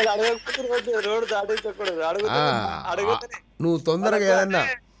 రోడ్డు దాటించకూడదు, నువ్వు తొందరగా ఏదన్నా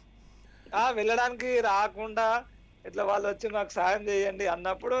వెళ్ళడానికి రాకుండా ఇట్లా వాళ్ళు వచ్చి మాకు సాయం చేయండి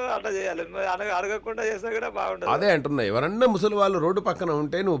అన్నప్పుడు అట్లా చేయాలి. అడగకుండా చేస్తే కూడా బాగుంటుంది. అదే అంటున్నా, ఎవరన్నా ముసలి వాళ్ళు రోడ్డు పక్కన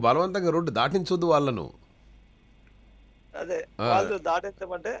ఉంటే నువ్వు బలవంతంగా రోడ్డు దాటించొద్దు వాళ్ళను. అదే వాళ్ళు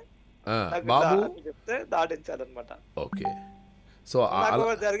దాటించమంటే బాబు చెప్తే దాటించాలన్నమాట. ఓకే. సో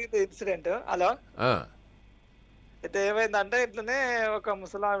జరిగింది ఇన్సిడెంట్. హలో, అయితే ఏమైందంటే ఇట్లనే ఒక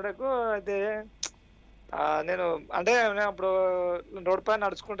ముసలావిడకు అయితే నేను అప్పుడు రోడ్ పైన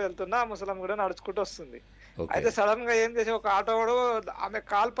నడుచుకుంటూ వెళ్తున్నా, ముసలాం కూడా నడుచుకుంటూ వస్తుంది. అయితే సడన్ గా ఏం చేసి ఒక ఆటోవాడు ఆమె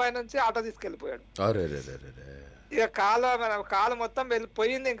కాలు పై నుంచి ఆటో తీసుకెళ్లిపోయాడు. ఇక కాలు మొత్తం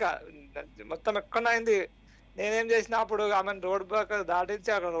వెళ్ళిపోయింది, ఇంకా మొత్తం ఎక్కడైంది. నేనేం చేసిన అప్పుడు ఆమెను రోడ్డు పక్క దాటించి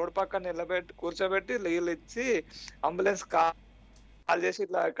అక్కడ రోడ్డు పక్కన నిలబెట్టి కూర్చోబెట్టి నీళ్ళు ఇచ్చి అంబులెన్స్ కాల్ చేసి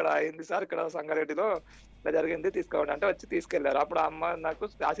ఇట్లా ఇక్కడ అయింది సార్, ఇక్కడ సంగారెడ్డిలో ఇట్లా జరిగింది, తీసుకోండి అంటే వచ్చి తీసుకెళ్లారు. అప్పుడు అమ్మ నాకు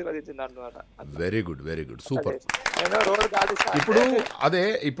ఆశీర్వదించింది అన్నమాట. Very good, very good, super. నేను రోడ్డు దాటిస్తా.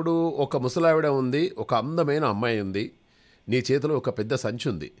 ఇప్పుడు ఒక ముసలావిడ ఉంది, ఒక అందమైన అమ్మాయి ఉంది, నీ చేతిలో ఒక పెద్ద సంచి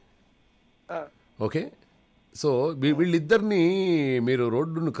ఉంది. ఓకే, సో వీళ్ళిద్దరిని మీరు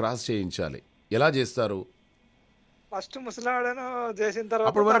రోడ్డును క్రాస్ చేయించాలి. ఎలా చేస్తారు? ఫస్ట్ ముసలావిడను చేసిన తర్వాత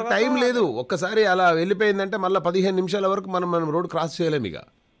అప్పుడు మనకు టైం లేదు. ఒక్కసారి అలా వెళ్ళిపోయిందంటే మళ్ళీ 15 నిమిషాల వరకు మనం రోడ్ క్రాస్ చేయలేము. ఇక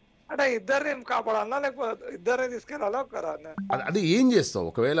అంటే ఇద్దరిని కాపాడాలా లేకపోతే ఇద్దరిని తీసుకెళ్ళాలా? అది ఏం చేస్తావు?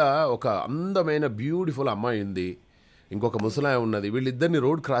 ఒకవేళ ఒక అందమైన బ్యూటిఫుల్ అమ్మాయి ఉంది, ఇంకొక ముసలామె ఉన్నది, వీళ్ళిద్దరిని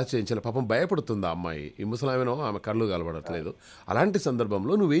రోడ్ క్రాస్ చేయించాలి. పాపం భయపడుతుంది ఆ అమ్మాయి, ఈ ముసలామెనో ఆమె కళ్ళు కలబడట్లేదు. అలాంటి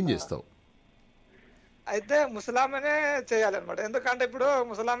సందర్భంలో నువ్వేం చేస్తావు? అయితే ముసలామెనే చేయాలన్నమాట. ఎందుకంటే ఇప్పుడు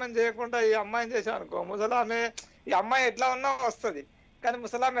ముసలామెను చేయకుండా ఈ అమ్మాయిని చేసావు అనుకో, ఈ అమ్మాయి ఎట్లా ఉన్నా వస్తుంది, కానీ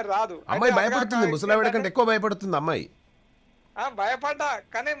ముసలామె రాదు. అమ్మాయి భయపడుతుంది, ముసలావిడ కంటే ఎక్కువ భయపడుతుంది అమ్మాయి. భయపడ్డా,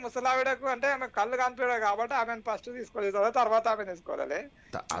 కానీ ముసలావిడకు అంటే ఆమె కళ్ళు కనిపించదు కాబట్టి ఆమెను ఫస్ట్ తీసుకోలేదు, తర్వాత ఆమె తీసుకోవాలి.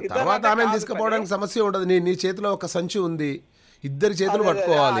 తర్వాత ఆమెను తీసుకుపోవడానికి సమస్య ఉండదు. నీ చేతిలో ఒక సంచి ఉంది, ఇద్దరి చేతులు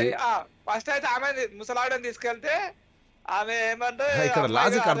పట్టుకోవాలి. ఫస్ట్ అయితే ఆమె ముసలావిడని తీసుకెళ్తే ఆమె ఏమంటే ఇక్కడ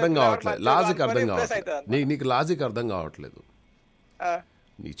లాజిక్ అర్థం కావట్లేదు. నీకు లాజిక్ అర్థం కావట్లేదు.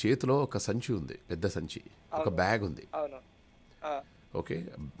 నీ చేతిలో ఒక సంచి ఉంది, పెద్ద సంచి, ఒక బ్యాగ్ ఉంది. ఓకే,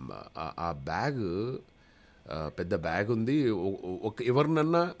 ఆ బ్యాగ్ పెద్ద బ్యాగ్ ఉంది.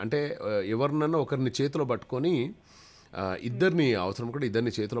 ఎవరినన్నా ఒకరిని చేతిలో పట్టుకొని అవసరం కూడా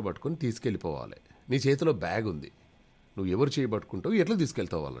ఇద్దరిని చేతిలో పట్టుకొని తీసుకెళ్ళిపోవాలి. నీ చేతిలో బ్యాగ్ ఉంది, నువ్వు ఎవరు చేయబట్టుకుంటావు, ఎట్లా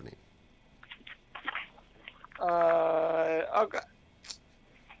తీసుకెళ్తావు వాళ్ళని?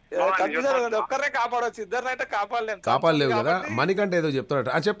 ఒక్కరే కాపాడవచ్చు, ఇద్దరినైతే కాపాడలేవు కదా. మణికంటే ఏదో చెప్తాడట,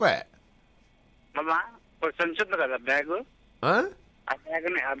 చెప్పా. సంచి ఉంది కదా బ్యాగ్,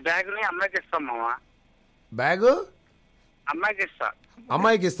 బ్యాగ్ ని అమ్మాయికి ఇస్తాం మామా. బ్యాగ్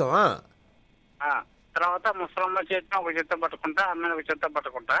అమ్మాయికి ఇస్తావా? తర్వాత ముసలమ్మ చేతిని ఒక చేత పట్టుకుంటా, అమ్మాయిని ఒక చేత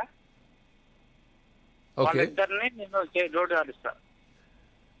పట్టుకుంటా, ఇద్దరిని నేను రోడ్డు ఆడిస్తా.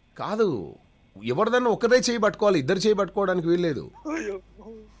 కాదు, ఎవరిదన్నా ఒకరే చేయి పట్టుకోవాలి, ఇద్దరు చేయి పట్టుకోవడానికి వీల్లేదు.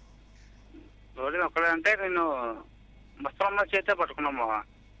 రోడ్డు ఒక్కడే అంటే నేను ముసలమ్మ చేతే పట్టుకున్నాము.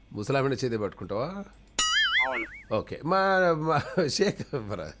 ముసలామిన చేతే పట్టుకుంటావా? అవును. ఓకే, మా షేక్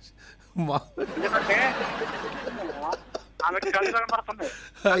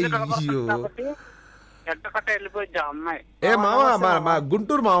ఏ మామ, మా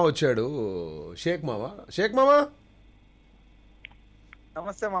గుంటూరు మామ వచ్చాడు, షేక్ మామ. షేక్ మామ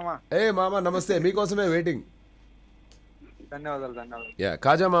నమస్తే మామ. ఏ మామ నమస్తే, మీకోసమే వెయిటింగ్. ధన్యవాదాలు. యా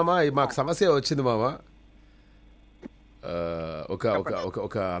కాజా మామ, మాకు సమస్య వచ్చింది మామ.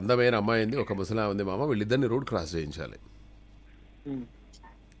 ఒక అందమైన అమ్మాయి ఉంది, ఒక ముసలా ఉంది మామ. వీళ్ళిద్దరిని రోడ్ క్రాస్ చేయించాలి.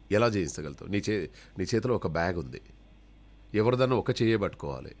 ఎలా చేయించగలుగుతావు? నీ చేతిలో ఒక బ్యాగ్ ఉంది, ఎవరిదన్నా ఒక చెయ్యి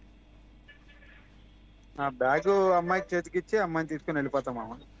పట్టుకోవాలి. బ్యాగ్ అమ్మాయికి చేతికిచ్చి అమ్మాయిని తీసుకుని వెళ్ళిపోతాం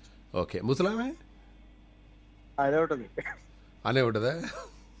మామ. ఓకే, ముసలామే అనే ఉంటుందా?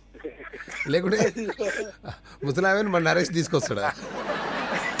 లేకుంటే ముసలామే మన అరెస్ట్ తీసుకొస్తాడా?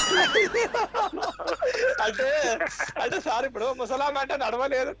 అంటే సార్ ఇప్పుడు ముసలాం అంటే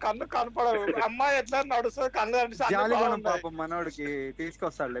నడవలేదు, కన్ను కనపడదు, అమ్మాయి ఎట్లా నడుస్తుంది, కన్ను పాపం మనోడికి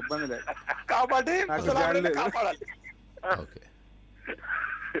తీసుకొస్తాడు, ఇబ్బంది లేదు కాబట్టి కాపాడాలి. ఓకే,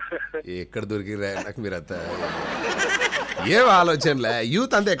 ఎక్కడ దొరికిరా నాకు మీరంతా? ఏం ఆలోచనలే,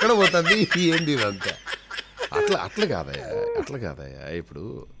 యూత్ అంతా ఎక్కడ పోతుంది ఏంది ఇదంతా? అట్లా కాదయ్యా. ఇప్పుడు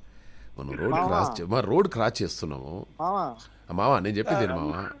మనం రోడ్ క్రాస్ చేస్తున్నాము మామ. నేను చెప్పేది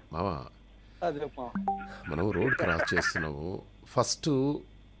మామ, మనం రోడ్ క్రాస్ చేస్తున్నాము. ఫస్ట్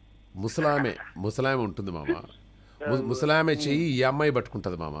ముసలామె ఉంటుంది మామ. ముసలామె చెయ్యి ఈ అమ్మాయి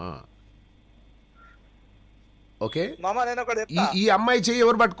పట్టుకుంటది మామ. ఓకే, ఈ అమ్మాయి చెయ్యి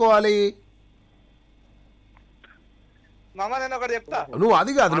ఎవరు పట్టుకోవాలి? నువ్వు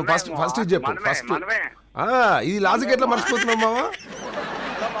అది కాదు, నువ్వు ఫస్ట్ చెప్పు. ఫస్ట్ ఇది లాజిక్ ఎట్లా మర్చిపోతున్నావు మామ?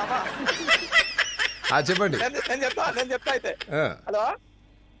 చెప్పండి. నేను చెప్తా అయితే. హలో,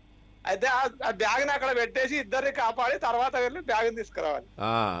 అయితే ఆ బ్యాగ్ ని అక్కడ పెట్టేసి ఇద్దరిని కాపాడి తర్వాత వెళ్ళి బ్యాగ్ తీసుకురావాలి.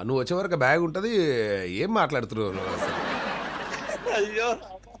 నువ్వు వచ్చే వరకు బ్యాగ్ ఉంటది. ఏం మాట్లాడుతున్నావు? అయ్యో,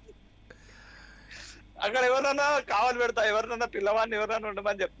 అక్కడ ఎవరన్నా కావాలి పెడతా, ఎవరినన్నా పిల్లవాడిని ఎవరన్నా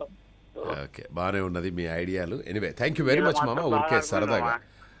ఉండమని చెప్తాం. ఓకే, బాగానే ఉన్నది మీ ఐడియాలు. Anyway, thank you very much మామ. ఊరికే సరదాగా.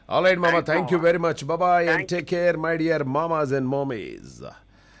 ఆల్ రైట్ మామ, thank you very much. Bye and take care my dear మామాస్ and mummies.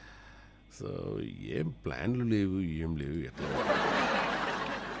 So ఏం ప్లాన్లు లేవు, ఏం లేవు, ఎట్లా?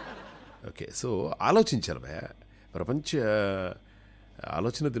 ఓకే, సో ఆలోచించాలి భయ. ప్రపంచ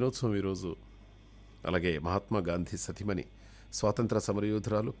ఆలోచన దినోత్సవం ఈరోజు. అలాగే మహాత్మా గాంధీ సతీమణి స్వాతంత్ర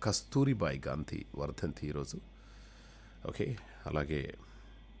సమరయోధురాలు కస్తూరిబాయి గాంధీ వర్ధంతి ఈరోజు. ఓకే, అలాగే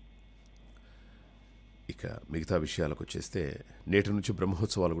ఇక మిగతా విషయాలకు వచ్చేస్తే నేటి నుంచి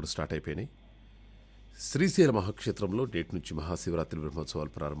బ్రహ్మోత్సవాలు కూడా స్టార్ట్ అయిపోయినాయి. శ్రీశైల మహాక్షేత్రంలో నేటి నుంచి మహాశివరాత్రి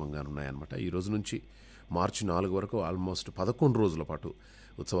బ్రహ్మోత్సవాలు ప్రారంభంగా ఉన్నాయన్నమాట. ఈ రోజు నుంచి మార్చి 4 వరకు ఆల్మోస్ట్ 11 రోజుల పాటు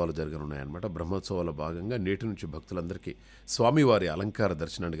ఉత్సవాలు జరగనున్నాయన్నమాట. బ్రహ్మోత్సవాల భాగంగా నేటి నుంచి భక్తులందరికీ స్వామివారి అలంకార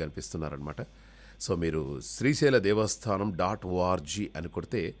దర్శనాన్ని కనిపిస్తున్నారనమాట. సో మీరు శ్రీశైల దేవస్థానం .org అని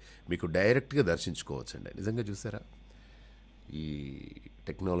కొడితే మీకు డైరెక్ట్గా దర్శించుకోవచ్చండి. నిజంగా చూసారా ఈ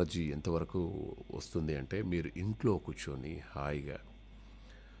టెక్నాలజీ ఎంతవరకు వస్తుంది అంటే, మీరు ఇంట్లో కూర్చొని హాయిగా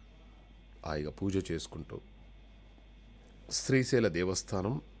పూజ చేసుకుంటూ శ్రీశైల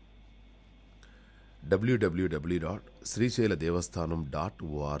దేవస్థానం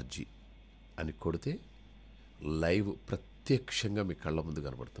www.srisailadevastanam.org అని కొడితే లైవ్ ప్రత్యక్షంగా మీ కళ్ళ ముందు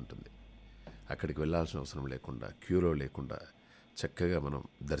కనబడుతుంటుంది. అక్కడికి వెళ్ళాల్సిన అవసరం లేకుండా, క్యూలో లేకుండా చక్కగా మనం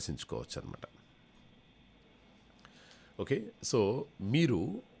దర్శించుకోవచ్చు అన్నమాట. ఓకే, సో మీరు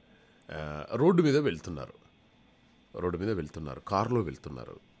రోడ్డు మీద వెళ్తున్నారు, కారులో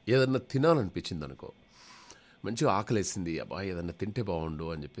వెళ్తున్నారు, ఏదన్నా తినాలనిపించింది అనుకో, మంచిగా ఆకలేసింది, అబ్బా ఏదన్నా తింటే బాగుండు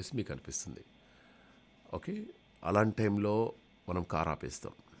అని చెప్పేసి మీకు అనిపిస్తుంది. ఓకే, అలాంటి టైంలో మనం కారు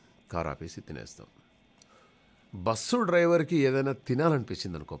ఆపేస్తాం, కారు ఆపేసి తినేస్తాం. బస్సు డ్రైవర్కి ఏదైనా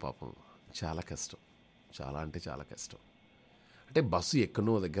తినాలనిపించింది అనుకో, పాపం చాలా కష్టం, చాలా అంటే చాలా కష్టం. అంటే బస్సు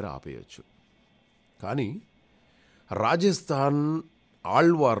ఎక్కడో దగ్గర ఆపేయచ్చు. కానీ రాజస్థాన్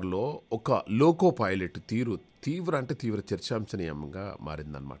ఆళ్వార్లో ఒక లోకో పైలట్ తీవ్ర చర్చాంశనీయంగా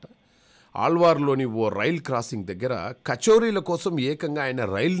మారిందనమాట. ఆళ్వార్లోని ఓ రైల్ క్రాసింగ్ దగ్గర కచోరీల కోసం ఏకంగా ఆయన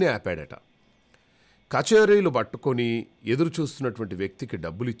రైల్ని ఆపాడట. కచేరీలు పట్టుకొని ఎదురు చూస్తున్నటువంటి వ్యక్తికి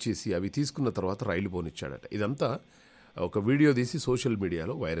డబ్బులు ఇచ్చేసి అవి తీసుకున్న తర్వాత రైలు పోనిచ్చాడట. ఇదంతా ఒక వీడియో తీసి సోషల్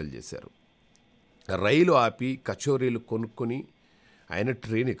మీడియాలో వైరల్ చేశారు. రైలు ఆపి కచోరీలు కొనుక్కొని ఆయన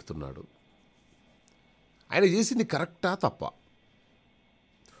ట్రైన్ ఎక్కుతున్నాడు. ఆయన చేసింది కరెక్టా తప్ప?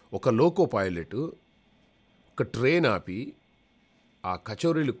 ఒక లోకో పైలట్ ఒక ట్రైన్ ఆపి ఆ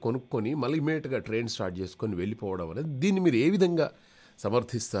కచోరీలు కొనుక్కొని మళ్ళీ ఇమీడియట్గా ట్రైన్ స్టార్ట్ చేసుకొని వెళ్ళిపోవడం అనేది, దీన్ని మీరు ఏ విధంగా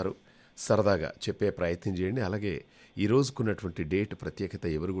సమర్థిస్తారు? సరదాగా చెప్పే ప్రయత్నం చేయండి. అలాగే ఈ రోజుకున్నటువంటి డేట్ ప్రత్యేకత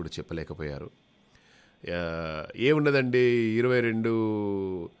ఎవరు కూడా చెప్పలేకపోయారు. ఏమున్నదండి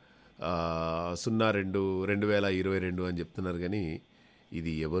 22/02/2022 అని చెప్తున్నారు, కానీ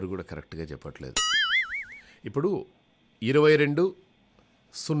ఇది ఎవరు కూడా కరెక్ట్గా చెప్పట్లేదు. ఇప్పుడు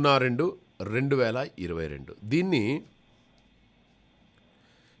 22/02/2022 దీన్ని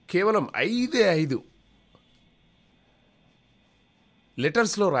కేవలం 5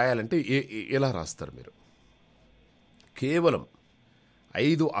 లెటర్స్లో రాయాలంటే ఎలా రాస్తారు మీరు? కేవలం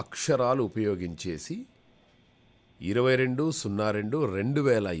 5 అక్షరాలు ఉపయోగించేసి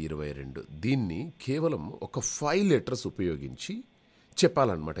 22/02/2022 దీన్ని కేవలం ఒక 5 లెటర్స్ ఉపయోగించి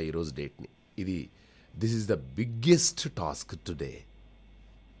చెప్పాలన్నమాట ఈరోజు డేట్ని. This is the biggest task today.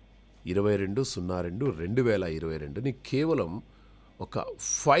 22/02/2022ని కేవలం ఒక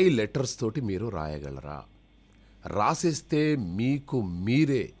 5 లెటర్స్ తోటి మీరు రాయగలరా? రాసేస్తే మీకు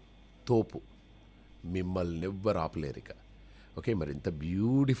మీరే తోపు, మిమ్మల్ని ఎవ్వరు ఆపలేరిక. ఓకే, మరి ఇంత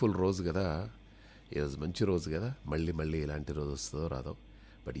బ్యూటిఫుల్ రోజు కదా, ఈరోజు మంచి రోజు కదా, మళ్ళీ ఇలాంటి రోజు వస్తుందో రాదో,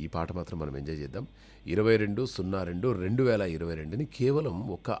 బట్ ఈ పాట మాత్రం మనం ఎంజాయ్ చేద్దాం. 22/02/2022ని కేవలం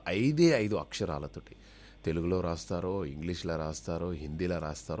ఒక 5 అక్షరాలతోటి తెలుగులో రాస్తారో, ఇంగ్లీష్లో రాస్తారో, హిందీలో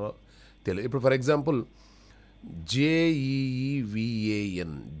రాస్తారో ఇప్పుడు ఫర్ ఎగ్జాంపుల్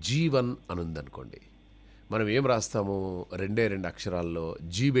JEEVAN G1 అని ఉందనుకోండి, మనం ఏం రాస్తాము? 2 అక్షరాల్లో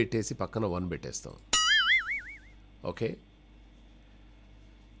జీ పెట్టేసి పక్కన 1 పెట్టేస్తాం. ఓకే,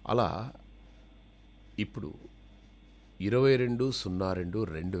 అలా ఇప్పుడు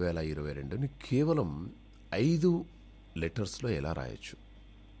 22/02/2022ని కేవలం 5 లెటర్స్లో ఎలా రాయొచ్చు?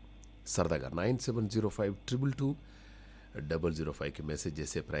 సరదాగా 9705222005కి మెసేజ్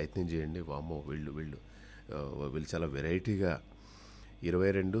చేసే ప్రయత్నం చేయండి. వామ్మో, వీళ్ళు చాలా వెరైటీగా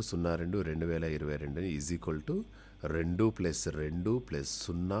 22/02/2022 is equal to 2 + 2 +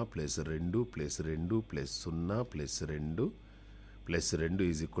 0 + 2 + 2 + 0 + 2 + 2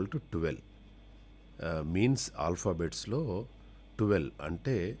 is equal to 12. Means ఆల్ఫాబెట్స్లో 12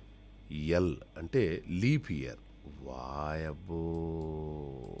 అంటే ఎల్ అంటే లీప్ ఇయర్. వాయబ్బో,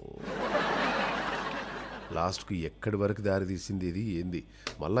 లాస్ట్కు ఎక్కడి వరకు దారి తీసింది ఇది ఏంది?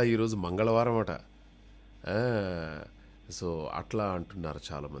 మళ్ళీ ఈరోజు మంగళవారం అట. సో అట్లా అంటున్నారు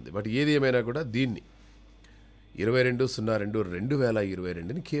చాలామంది. బట్ ఏది ఏమైనా కూడా దీన్ని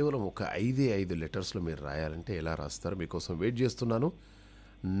 22/02/2022ని కేవలం ఒక 5 లెటర్స్లో మీరు రాయాలంటే ఎలా రాస్తారు? మీకోసం వెయిట్ చేస్తున్నాను.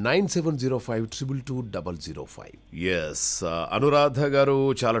 9705222005. ఎస్, అనురాధ గారు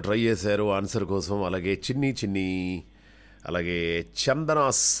చాలా ట్రై చేశారు ఆన్సర్ కోసం. అలాగే చిన్ని అలాగే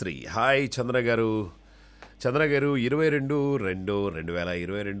చందనాశ్రీ. హాయ్ చంద్ర గారు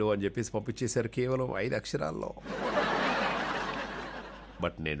 22/02/2022 అని చెప్పేసి పంపించేశారు కేవలం 5 అక్షరాల్లో.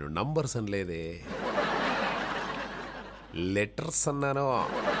 బట్ నేను నంబర్స్ అనలేదే, లెటర్స్ అన్నాను.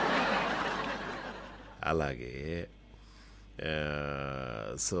 అలాగే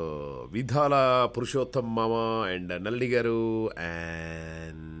సో విధాల పురుషోత్తం మామ అండ్ నల్లి గారు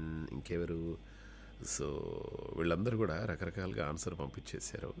అండ్ ఇంకెవరు, సో వీళ్ళందరూ కూడా రకరకాలుగా ఆన్సర్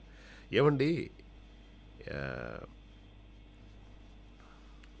పంపించేశారు. ఏమండి,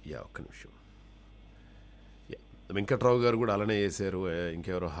 ఒక్క నిమిషం. వెంకట్రావు గారు కూడా అలానే చేశారు.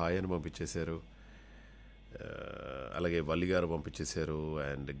 ఇంకెవరో హాయ్ అని పంపించేశారు. అలాగే వల్లి గారు పంపించేశారు.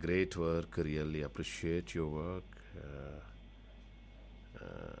 And great work, really appreciate your work,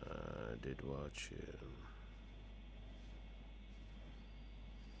 did watch.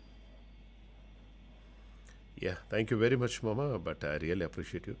 Thank you very much మామా, but I really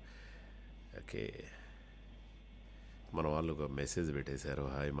appreciate you. Okay, మన వాళ్ళు ఒక మెసేజ్ పెట్టేశారు,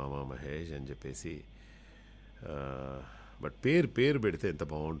 హాయ్ మామా మహేష్ అని చెప్పేసి. బట్ పేరు పెడితే ఎంత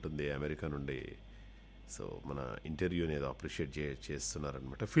బాగుంటుంది, అమెరికా నుండి సో మన ఇంటర్వ్యూని ఏదో అప్రిషియేట్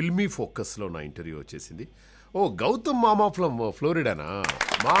చేస్తున్నారనమాట. ఫిల్మీ ఫోకస్లో నా ఇంటర్వ్యూ వచ్చేసింది. ఓ గౌతమ్ మామ ఫ్రమ్ ఫ్లోరిడానా?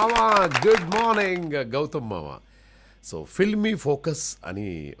 మామా గుడ్ మార్నింగ్ గౌతమ్ మామ. సో ఫిల్మీ ఫోకస్ అని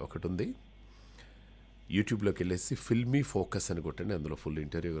ఒకటి ఉంది, యూట్యూబ్లోకి వెళ్ళేసి ఫిల్మీ ఫోకస్ అని కొట్టండి, అందులో ఫుల్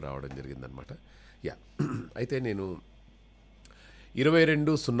ఇంటర్వ్యూ రావడం జరిగిందనమాట. యా, అయితే నేను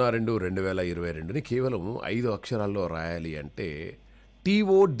 22/02/2022ని కేవలం 5 అక్షరాల్లో రాయాలి అంటే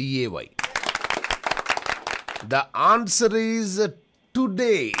TODAY. The answer is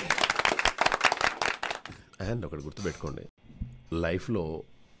today. And ఒకటి గుర్తుపెట్టుకోండి, లైఫ్లో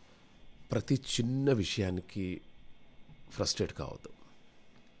ప్రతి చిన్న విషయానికి ఫ్రస్ట్రేట్ కావద్దు,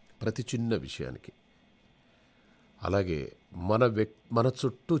 ప్రతి చిన్న విషయానికి. అలాగే మన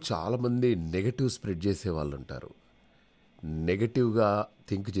చుట్టూ చాలామంది నెగటివ్ స్ప్రెడ్ చేసే వాళ్ళు ఉంటారు, నెగటివ్గా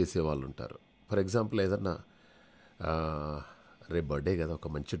థింక్ చేసే వాళ్ళు ఉంటారు. ఫర్ ఎగ్జాంపుల్ ఏదన్నా రేపు బర్త్డే కదా, ఒక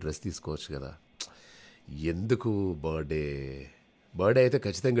మంచి డ్రెస్ తీసుకోవచ్చు కదా, ఎందుకు బర్త్డే అయితే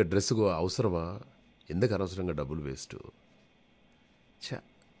ఖచ్చితంగా డ్రెస్ అవసరమా, ఎందుకు అనవసరంగా డబ్బులు వేస్ట్,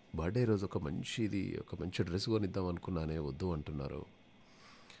 బర్త్డే రోజు ఒక మంచి డ్రెస్ కొనిద్దాం అనుకున్నానే, వద్దు అంటున్నారు.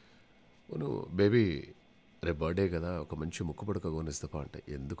 నువ్వు బేబీ రేపు బర్త్డే కదా, ఒక మంచి ముక్కు పుడక కొనిస్తావా అంటే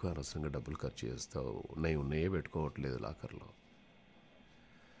ఎందుకు అనవసరంగా డబ్బులు ఖర్చు చేస్తావు, ఉన్నాయే పెట్టుకోవట్లేదు లాకర్లో.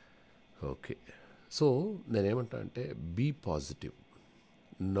 ఓకే, సో నేనేమంటా అంటే be positive,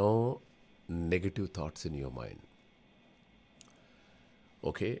 no negative thoughts in your mind.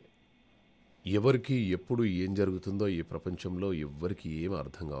 Okay, ఎవరికి ఎప్పుడు ఏం జరుగుతుందో ఈ ప్రపంచంలో ఎవ్వరికి ఏం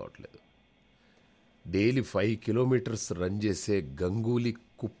అర్థం కావట్లేదు. డైలీ 5 కిలోమీటర్స్ రన్ చేసే గంగూలీ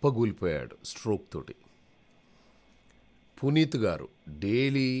కుప్పగూలిపోయాడు స్ట్రోక్ తోటి. పునీత్ గారు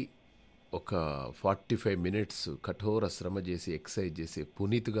డైలీ ఒక 45 మినిట్స్ కఠోర శ్రమ చేసి ఎక్సర్సైజ్ చేసి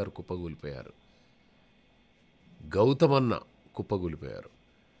పునీత్ గారు కుప్పగూలిపోయారు, గౌతమన్న కుప్పగూలిపోయారు.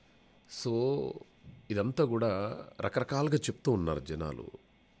 సో ఇదంతా కూడా రకరకాలుగా చెప్తూ ఉన్నారు జనాలు.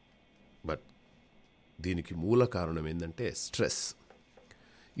 బట్ దీనికి మూల కారణం ఏంటంటే స్ట్రెస్.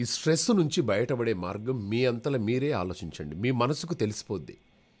 ఈ స్ట్రెస్ నుంచి బయటపడే మార్గం మీ అంతలో మీరే ఆలోచించండి. మీ మనసుకు తెలిసిపోద్ది,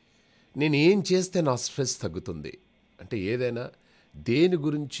 నేను ఏం చేస్తే నా స్ట్రెస్ తగ్గుతుంది అంటే. ఏదైనా దేని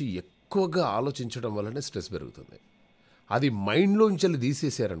గురించి ఎక్కువగా ఆలోచించడం వల్లనే స్ట్రెస్ పెరుగుతుంది. అది మైండ్లోంచి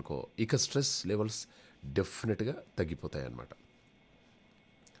తీసేసారనుకో, ఇక స్ట్రెస్ లెవెల్స్ డెఫినెట్గా తగ్గిపోతాయి అన్నమాట.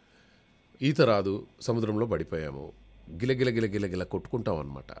 ఈత రాదు, సముద్రంలో పడిపోయాము, గిలగిల కొట్టుకుంటాం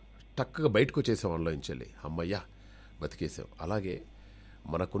అనమాట. టక్కగా బయటకు వచ్చేసాం అందులోంచి, అమ్మయ్యా బతికేసాం. అలాగే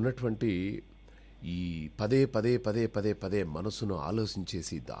మనకున్నటువంటి ఈ పదే మనసును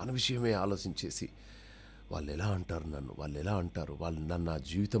ఆలోచించేసి దాని విషయమే ఆలోచించేసి వాళ్ళు ఎలా అంటారు నన్ను, వాళ్ళు నన్ను నా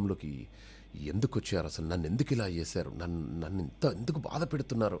జీవితంలోకి ఎందుకు వచ్చారు, అసలు నన్ను ఎందుకు ఇలా చేశారు, నన్ను ఎందుకు బాధ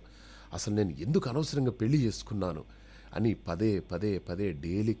పెడుతున్నారు, అసలు నేను ఎందుకు అనవసరంగా పెళ్లి చేసుకున్నాను అని పదే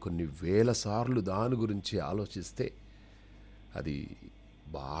డైలీ కొన్ని వేల సార్లు దాని గురించి ఆలోచిస్తే అది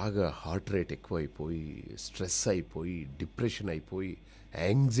బాగా హార్ట్ రేట్ ఎక్కువైపోయి, స్ట్రెస్ అయిపోయి, డిప్రెషన్ అయిపోయి,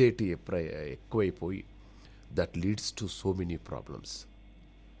 యాంగ్జైటీ ఎక్కువైపోయి that leads to so many problems.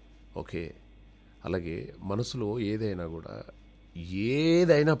 Okay, అలాగే మనసులో ఏదైనా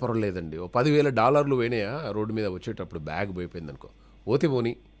పర్వాలేదండి. ఓ $10,000 పోయినాయా రోడ్డు మీద వచ్చేటప్పుడు, బ్యాగ్ పోయిపోయింది అనుకో,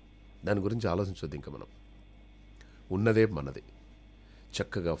 పోని దాని గురించి ఆలోచించొద్దు. ఇంకా మనం ఉన్నదే మనది.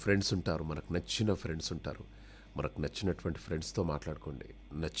 చక్కగా ఫ్రెండ్స్ ఉంటారు, మనకు నచ్చిన ఫ్రెండ్స్ ఉంటారు, మనకు నచ్చినటువంటి ఫ్రెండ్స్తో మాట్లాడుకోండి,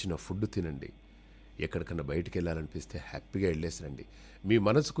 నచ్చిన ఫుడ్ తినండి, ఎక్కడికన్నా బయటికి వెళ్ళాలనిపిస్తే హ్యాపీగా వెళ్ళేసిరండి. మీ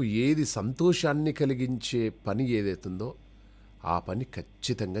మనసుకు ఏది సంతోషాన్ని కలిగించే పని ఏదైతుందో ఆ పని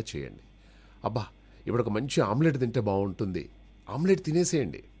ఖచ్చితంగా చేయండి. అబ్బా ఇప్పుడు ఒక మంచి ఆమ్లెట్ తింటే బాగుంటుంది, ఆమ్లెట్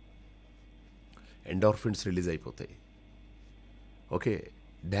తినేసేయండి, ఎండార్ఫిన్స్ రిలీజ్ అయిపోతాయి. ఓకే,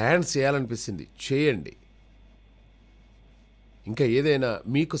 డ్యాన్స్ చేయాలనిపిస్తుంది, చేయండి. ఇంకా ఏదైనా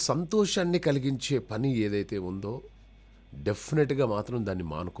మీకు సంతోషాన్ని కలిగించే పని ఏదైతే ఉందో డెఫినెట్గా మాత్రం దాన్ని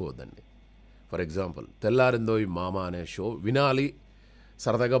మానుకోవద్దండి. ఫర్ ఎగ్జాంపుల్, తెల్లారిందో ఈ మామ అనే షో వినాలి,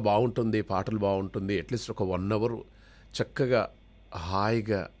 సరదాగా బాగుంటుంది, పాటలు బాగుంటుంది, అట్లీస్ట్ ఒక 1 అవర్ చక్కగా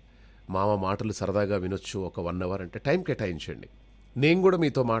హాయిగా మామ మాటలు సరదాగా వినొచ్చు. ఒక 1 అవర్ అంటే టైం కేటాయించండి. నేను కూడా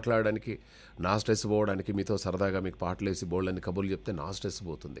మీతో మాట్లాడడానికి, నా స్ట్రెస్ పోవడానికి, మీతో సరదాగా మీకు పాటలు వేసి బోల్డని కబుర్లు చెప్తే నా స్ట్రెస్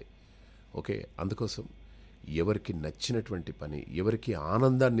పోతుంది. ఓకే, అందుకోసం ఎవరికి నచ్చినటువంటి పని, ఎవరికి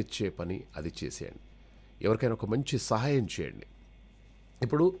ఆనందాన్ని ఇచ్చే పని అది చేసేయండి. ఎవరికైనా ఒక మంచి సహాయం చేయండి.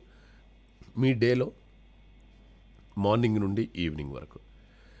 ఇప్పుడు మీ డేలో మార్నింగ్ నుండి ఈవినింగ్ వరకు,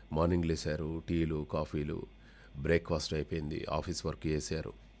 మార్నింగ్ లేసారు, టీలు కాఫీలు, బ్రేక్ఫాస్ట్ అయిపోయింది, ఆఫీస్ వర్క్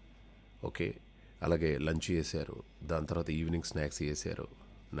చేశారు, ఓకే, అలాగే లంచ్ చేశారు, దాని తర్వాత ఈవినింగ్ స్నాక్స్ చేశారు,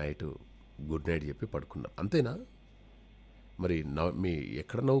 నైట్ గుడ్ నైట్ చెప్పి పడుకున్నారు, అంతేనా? మరి మీ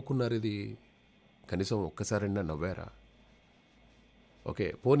ఎక్కడ నవ్వుకున్నారు? ఇది కనీసం ఒక్కసారైనా నవ్వారా? ఓకే,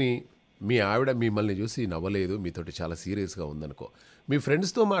 పోనీ మీ ఆవిడ మిమ్మల్ని చూసి నవ్వలేదు, మీతోటి చాలా సీరియస్గా ఉందనుకో, మీ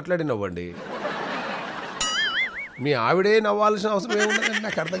ఫ్రెండ్స్తో మాట్లాడి నవ్వండి. మీ ఆవిడే నవ్వాల్సిన అవసరం ఏముండదండి,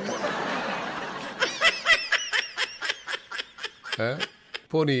 నాకు అర్థం కాదు.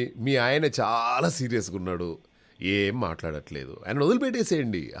 పోనీ మీ ఆయన చాలా సీరియస్గా ఉన్నాడు, ఏం మాట్లాడట్లేదు, ఆయన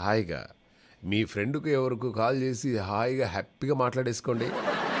వదిలిపెట్టేసేయండి హాయిగా. మీ ఫ్రెండ్కు ఎవరికి కాల్ చేసి హాయిగా హ్యాపీగా మాట్లాడేసుకోండి.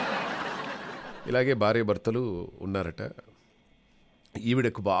 ఇలాగే భార్య భర్తలు ఉన్నారట.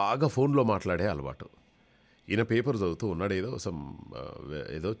 ఈవిడకు బాగా ఫోన్లో మాట్లాడే అలవాటు. ఈయన పేపర్ చదువుతూ ఉన్నాడు,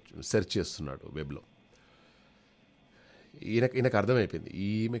 ఏదో సెర్చ్ చేస్తున్నాడు వెబ్లో. ఈయనకు అర్థమైపోయింది,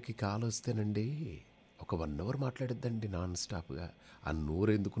 ఈమెకి కాల్ వస్తేనండి ఒక 1 అవర్ మాట్లాడిద్దండి నాన్ స్టాప్గా, ఆ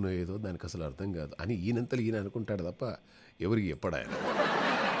నోరు ఎందుకునో ఏదో దానికి అసలు అర్థం కాదు అని ఈయనంతలు ఈయన అనుకుంటాడు తప్ప ఎవరికి చెప్పడాయన.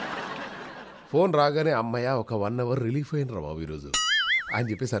 ఫోన్ రాగానే అమ్మయ్య ఒక 1 అవర్ రిలీఫ్ అయినరా బాబు ఈరోజు అని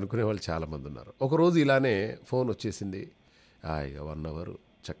చెప్పేసి అనుకునే వాళ్ళు చాలామంది ఉన్నారు. ఒకరోజు ఇలానే ఫోన్ వచ్చేసింది, హాయిగా 1 అవర్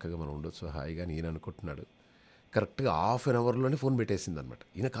చక్కగా మనం ఉండొచ్చు హాయిగా అని ఈయన అనుకుంటున్నాడు. కరెక్ట్గా ½ an అవర్లోనే ఫోన్ పెట్టేసింది అనమాట.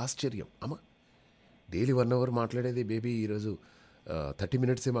 ఈయనకు ఆశ్చర్యం, అమ్మ డైలీ 1 అవర్ మాట్లాడేది బేబీ ఈరోజు 30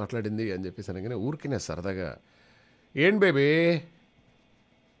 మినిట్సే మాట్లాడింది అని చెప్పేసి అనగానే ఊరికినే సరదాగా, ఏం బేబీ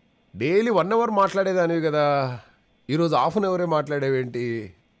డైలీ 1 అవర్ మాట్లాడేదానివి కదా, ఈరోజు ½ an అవరే మాట్లాడేవేంటి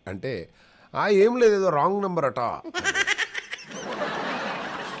అంటే, ఏం లేదు ఏదో రాంగ్ నెంబర్ అట.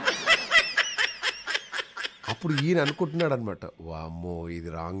 అప్పుడు ఈయన అనుకుంటున్నాడు అనమాట, వామ్మో ఇది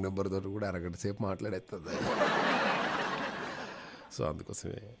రాంగ్ నెంబర్తో కూడా అరగంట సేపు మాట్లాడేస్తుంది. సో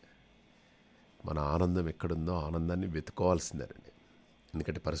అందుకోసమే మన ఆనందం ఎక్కడుందో ఆనందాన్ని వెతుకోవాల్సిందేనండి.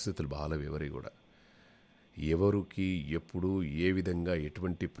 ఎందుకంటే పరిస్థితులు బాగాలేవు ఎవరి కూడా. ఎవరికి ఎప్పుడు ఏ విధంగా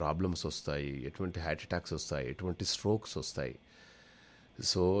ఎటువంటి ప్రాబ్లమ్స్ వస్తాయి, ఎటువంటి హార్ట్ అటాక్స్ వస్తాయి, ఎటువంటి స్ట్రోక్స్ వస్తాయి.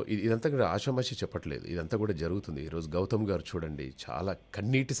 సో ఇదంతా కూడా ఆషామాషి చెప్పట్లేదు, ఇదంతా కూడా జరుగుతుంది. ఈరోజు గౌతమ్ గారు చూడండి, చాలా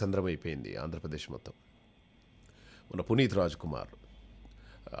కన్నీటి సంద్రం అయిపోయింది ఆంధ్రప్రదేశ్ మొత్తం. మన పునీత్ రాజ్ కుమార్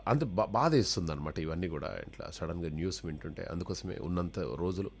అంత బాధ ఇస్తుంది అనమాట ఇవన్నీ కూడా ఇట్లా సడన్గా న్యూస్ వింటుంటే. అందుకోసమే ఉన్నంత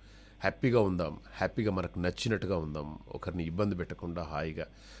రోజులు హ్యాపీగా ఉందాం, హ్యాపీగా మనకు నచ్చినట్టుగా ఉందాం, ఒకరిని ఇబ్బంది పెట్టకుండా హాయిగా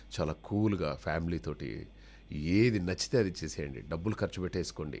చాలా కూల్గా ఫ్యామిలీతోటి ఏది నచ్చితే అది చేసేయండి. డబ్బులు ఖర్చు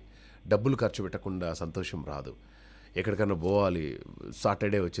పెట్టేసుకోండి, డబ్బులు ఖర్చు పెట్టకుండా సంతోషం రాదు. ఎక్కడికన్నా పోవాలి,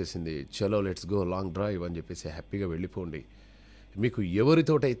 సాటర్డే వచ్చేసింది, చలో లెట్స్ గో లాంగ్ డ్రైవ్ అని చెప్పేసి హ్యాపీగా వెళ్ళిపోండి. మీకు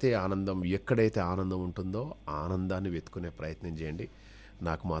ఎవరితోటైతే ఆనందం, ఎక్కడైతే ఆనందం ఉంటుందో ఆనందాన్ని వెతుకునే ప్రయత్నం చేయండి.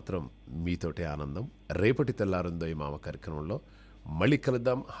 నాకు మాత్రం మీతోటే ఆనందం. రేపటి తెల్లారుందో ఈ మామ కార్యక్రమంలో మళ్ళీ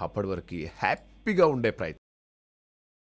కలుద్దాం. అప్పటి వరకు హ్యాపీగా ఉండే ప్రయత్నం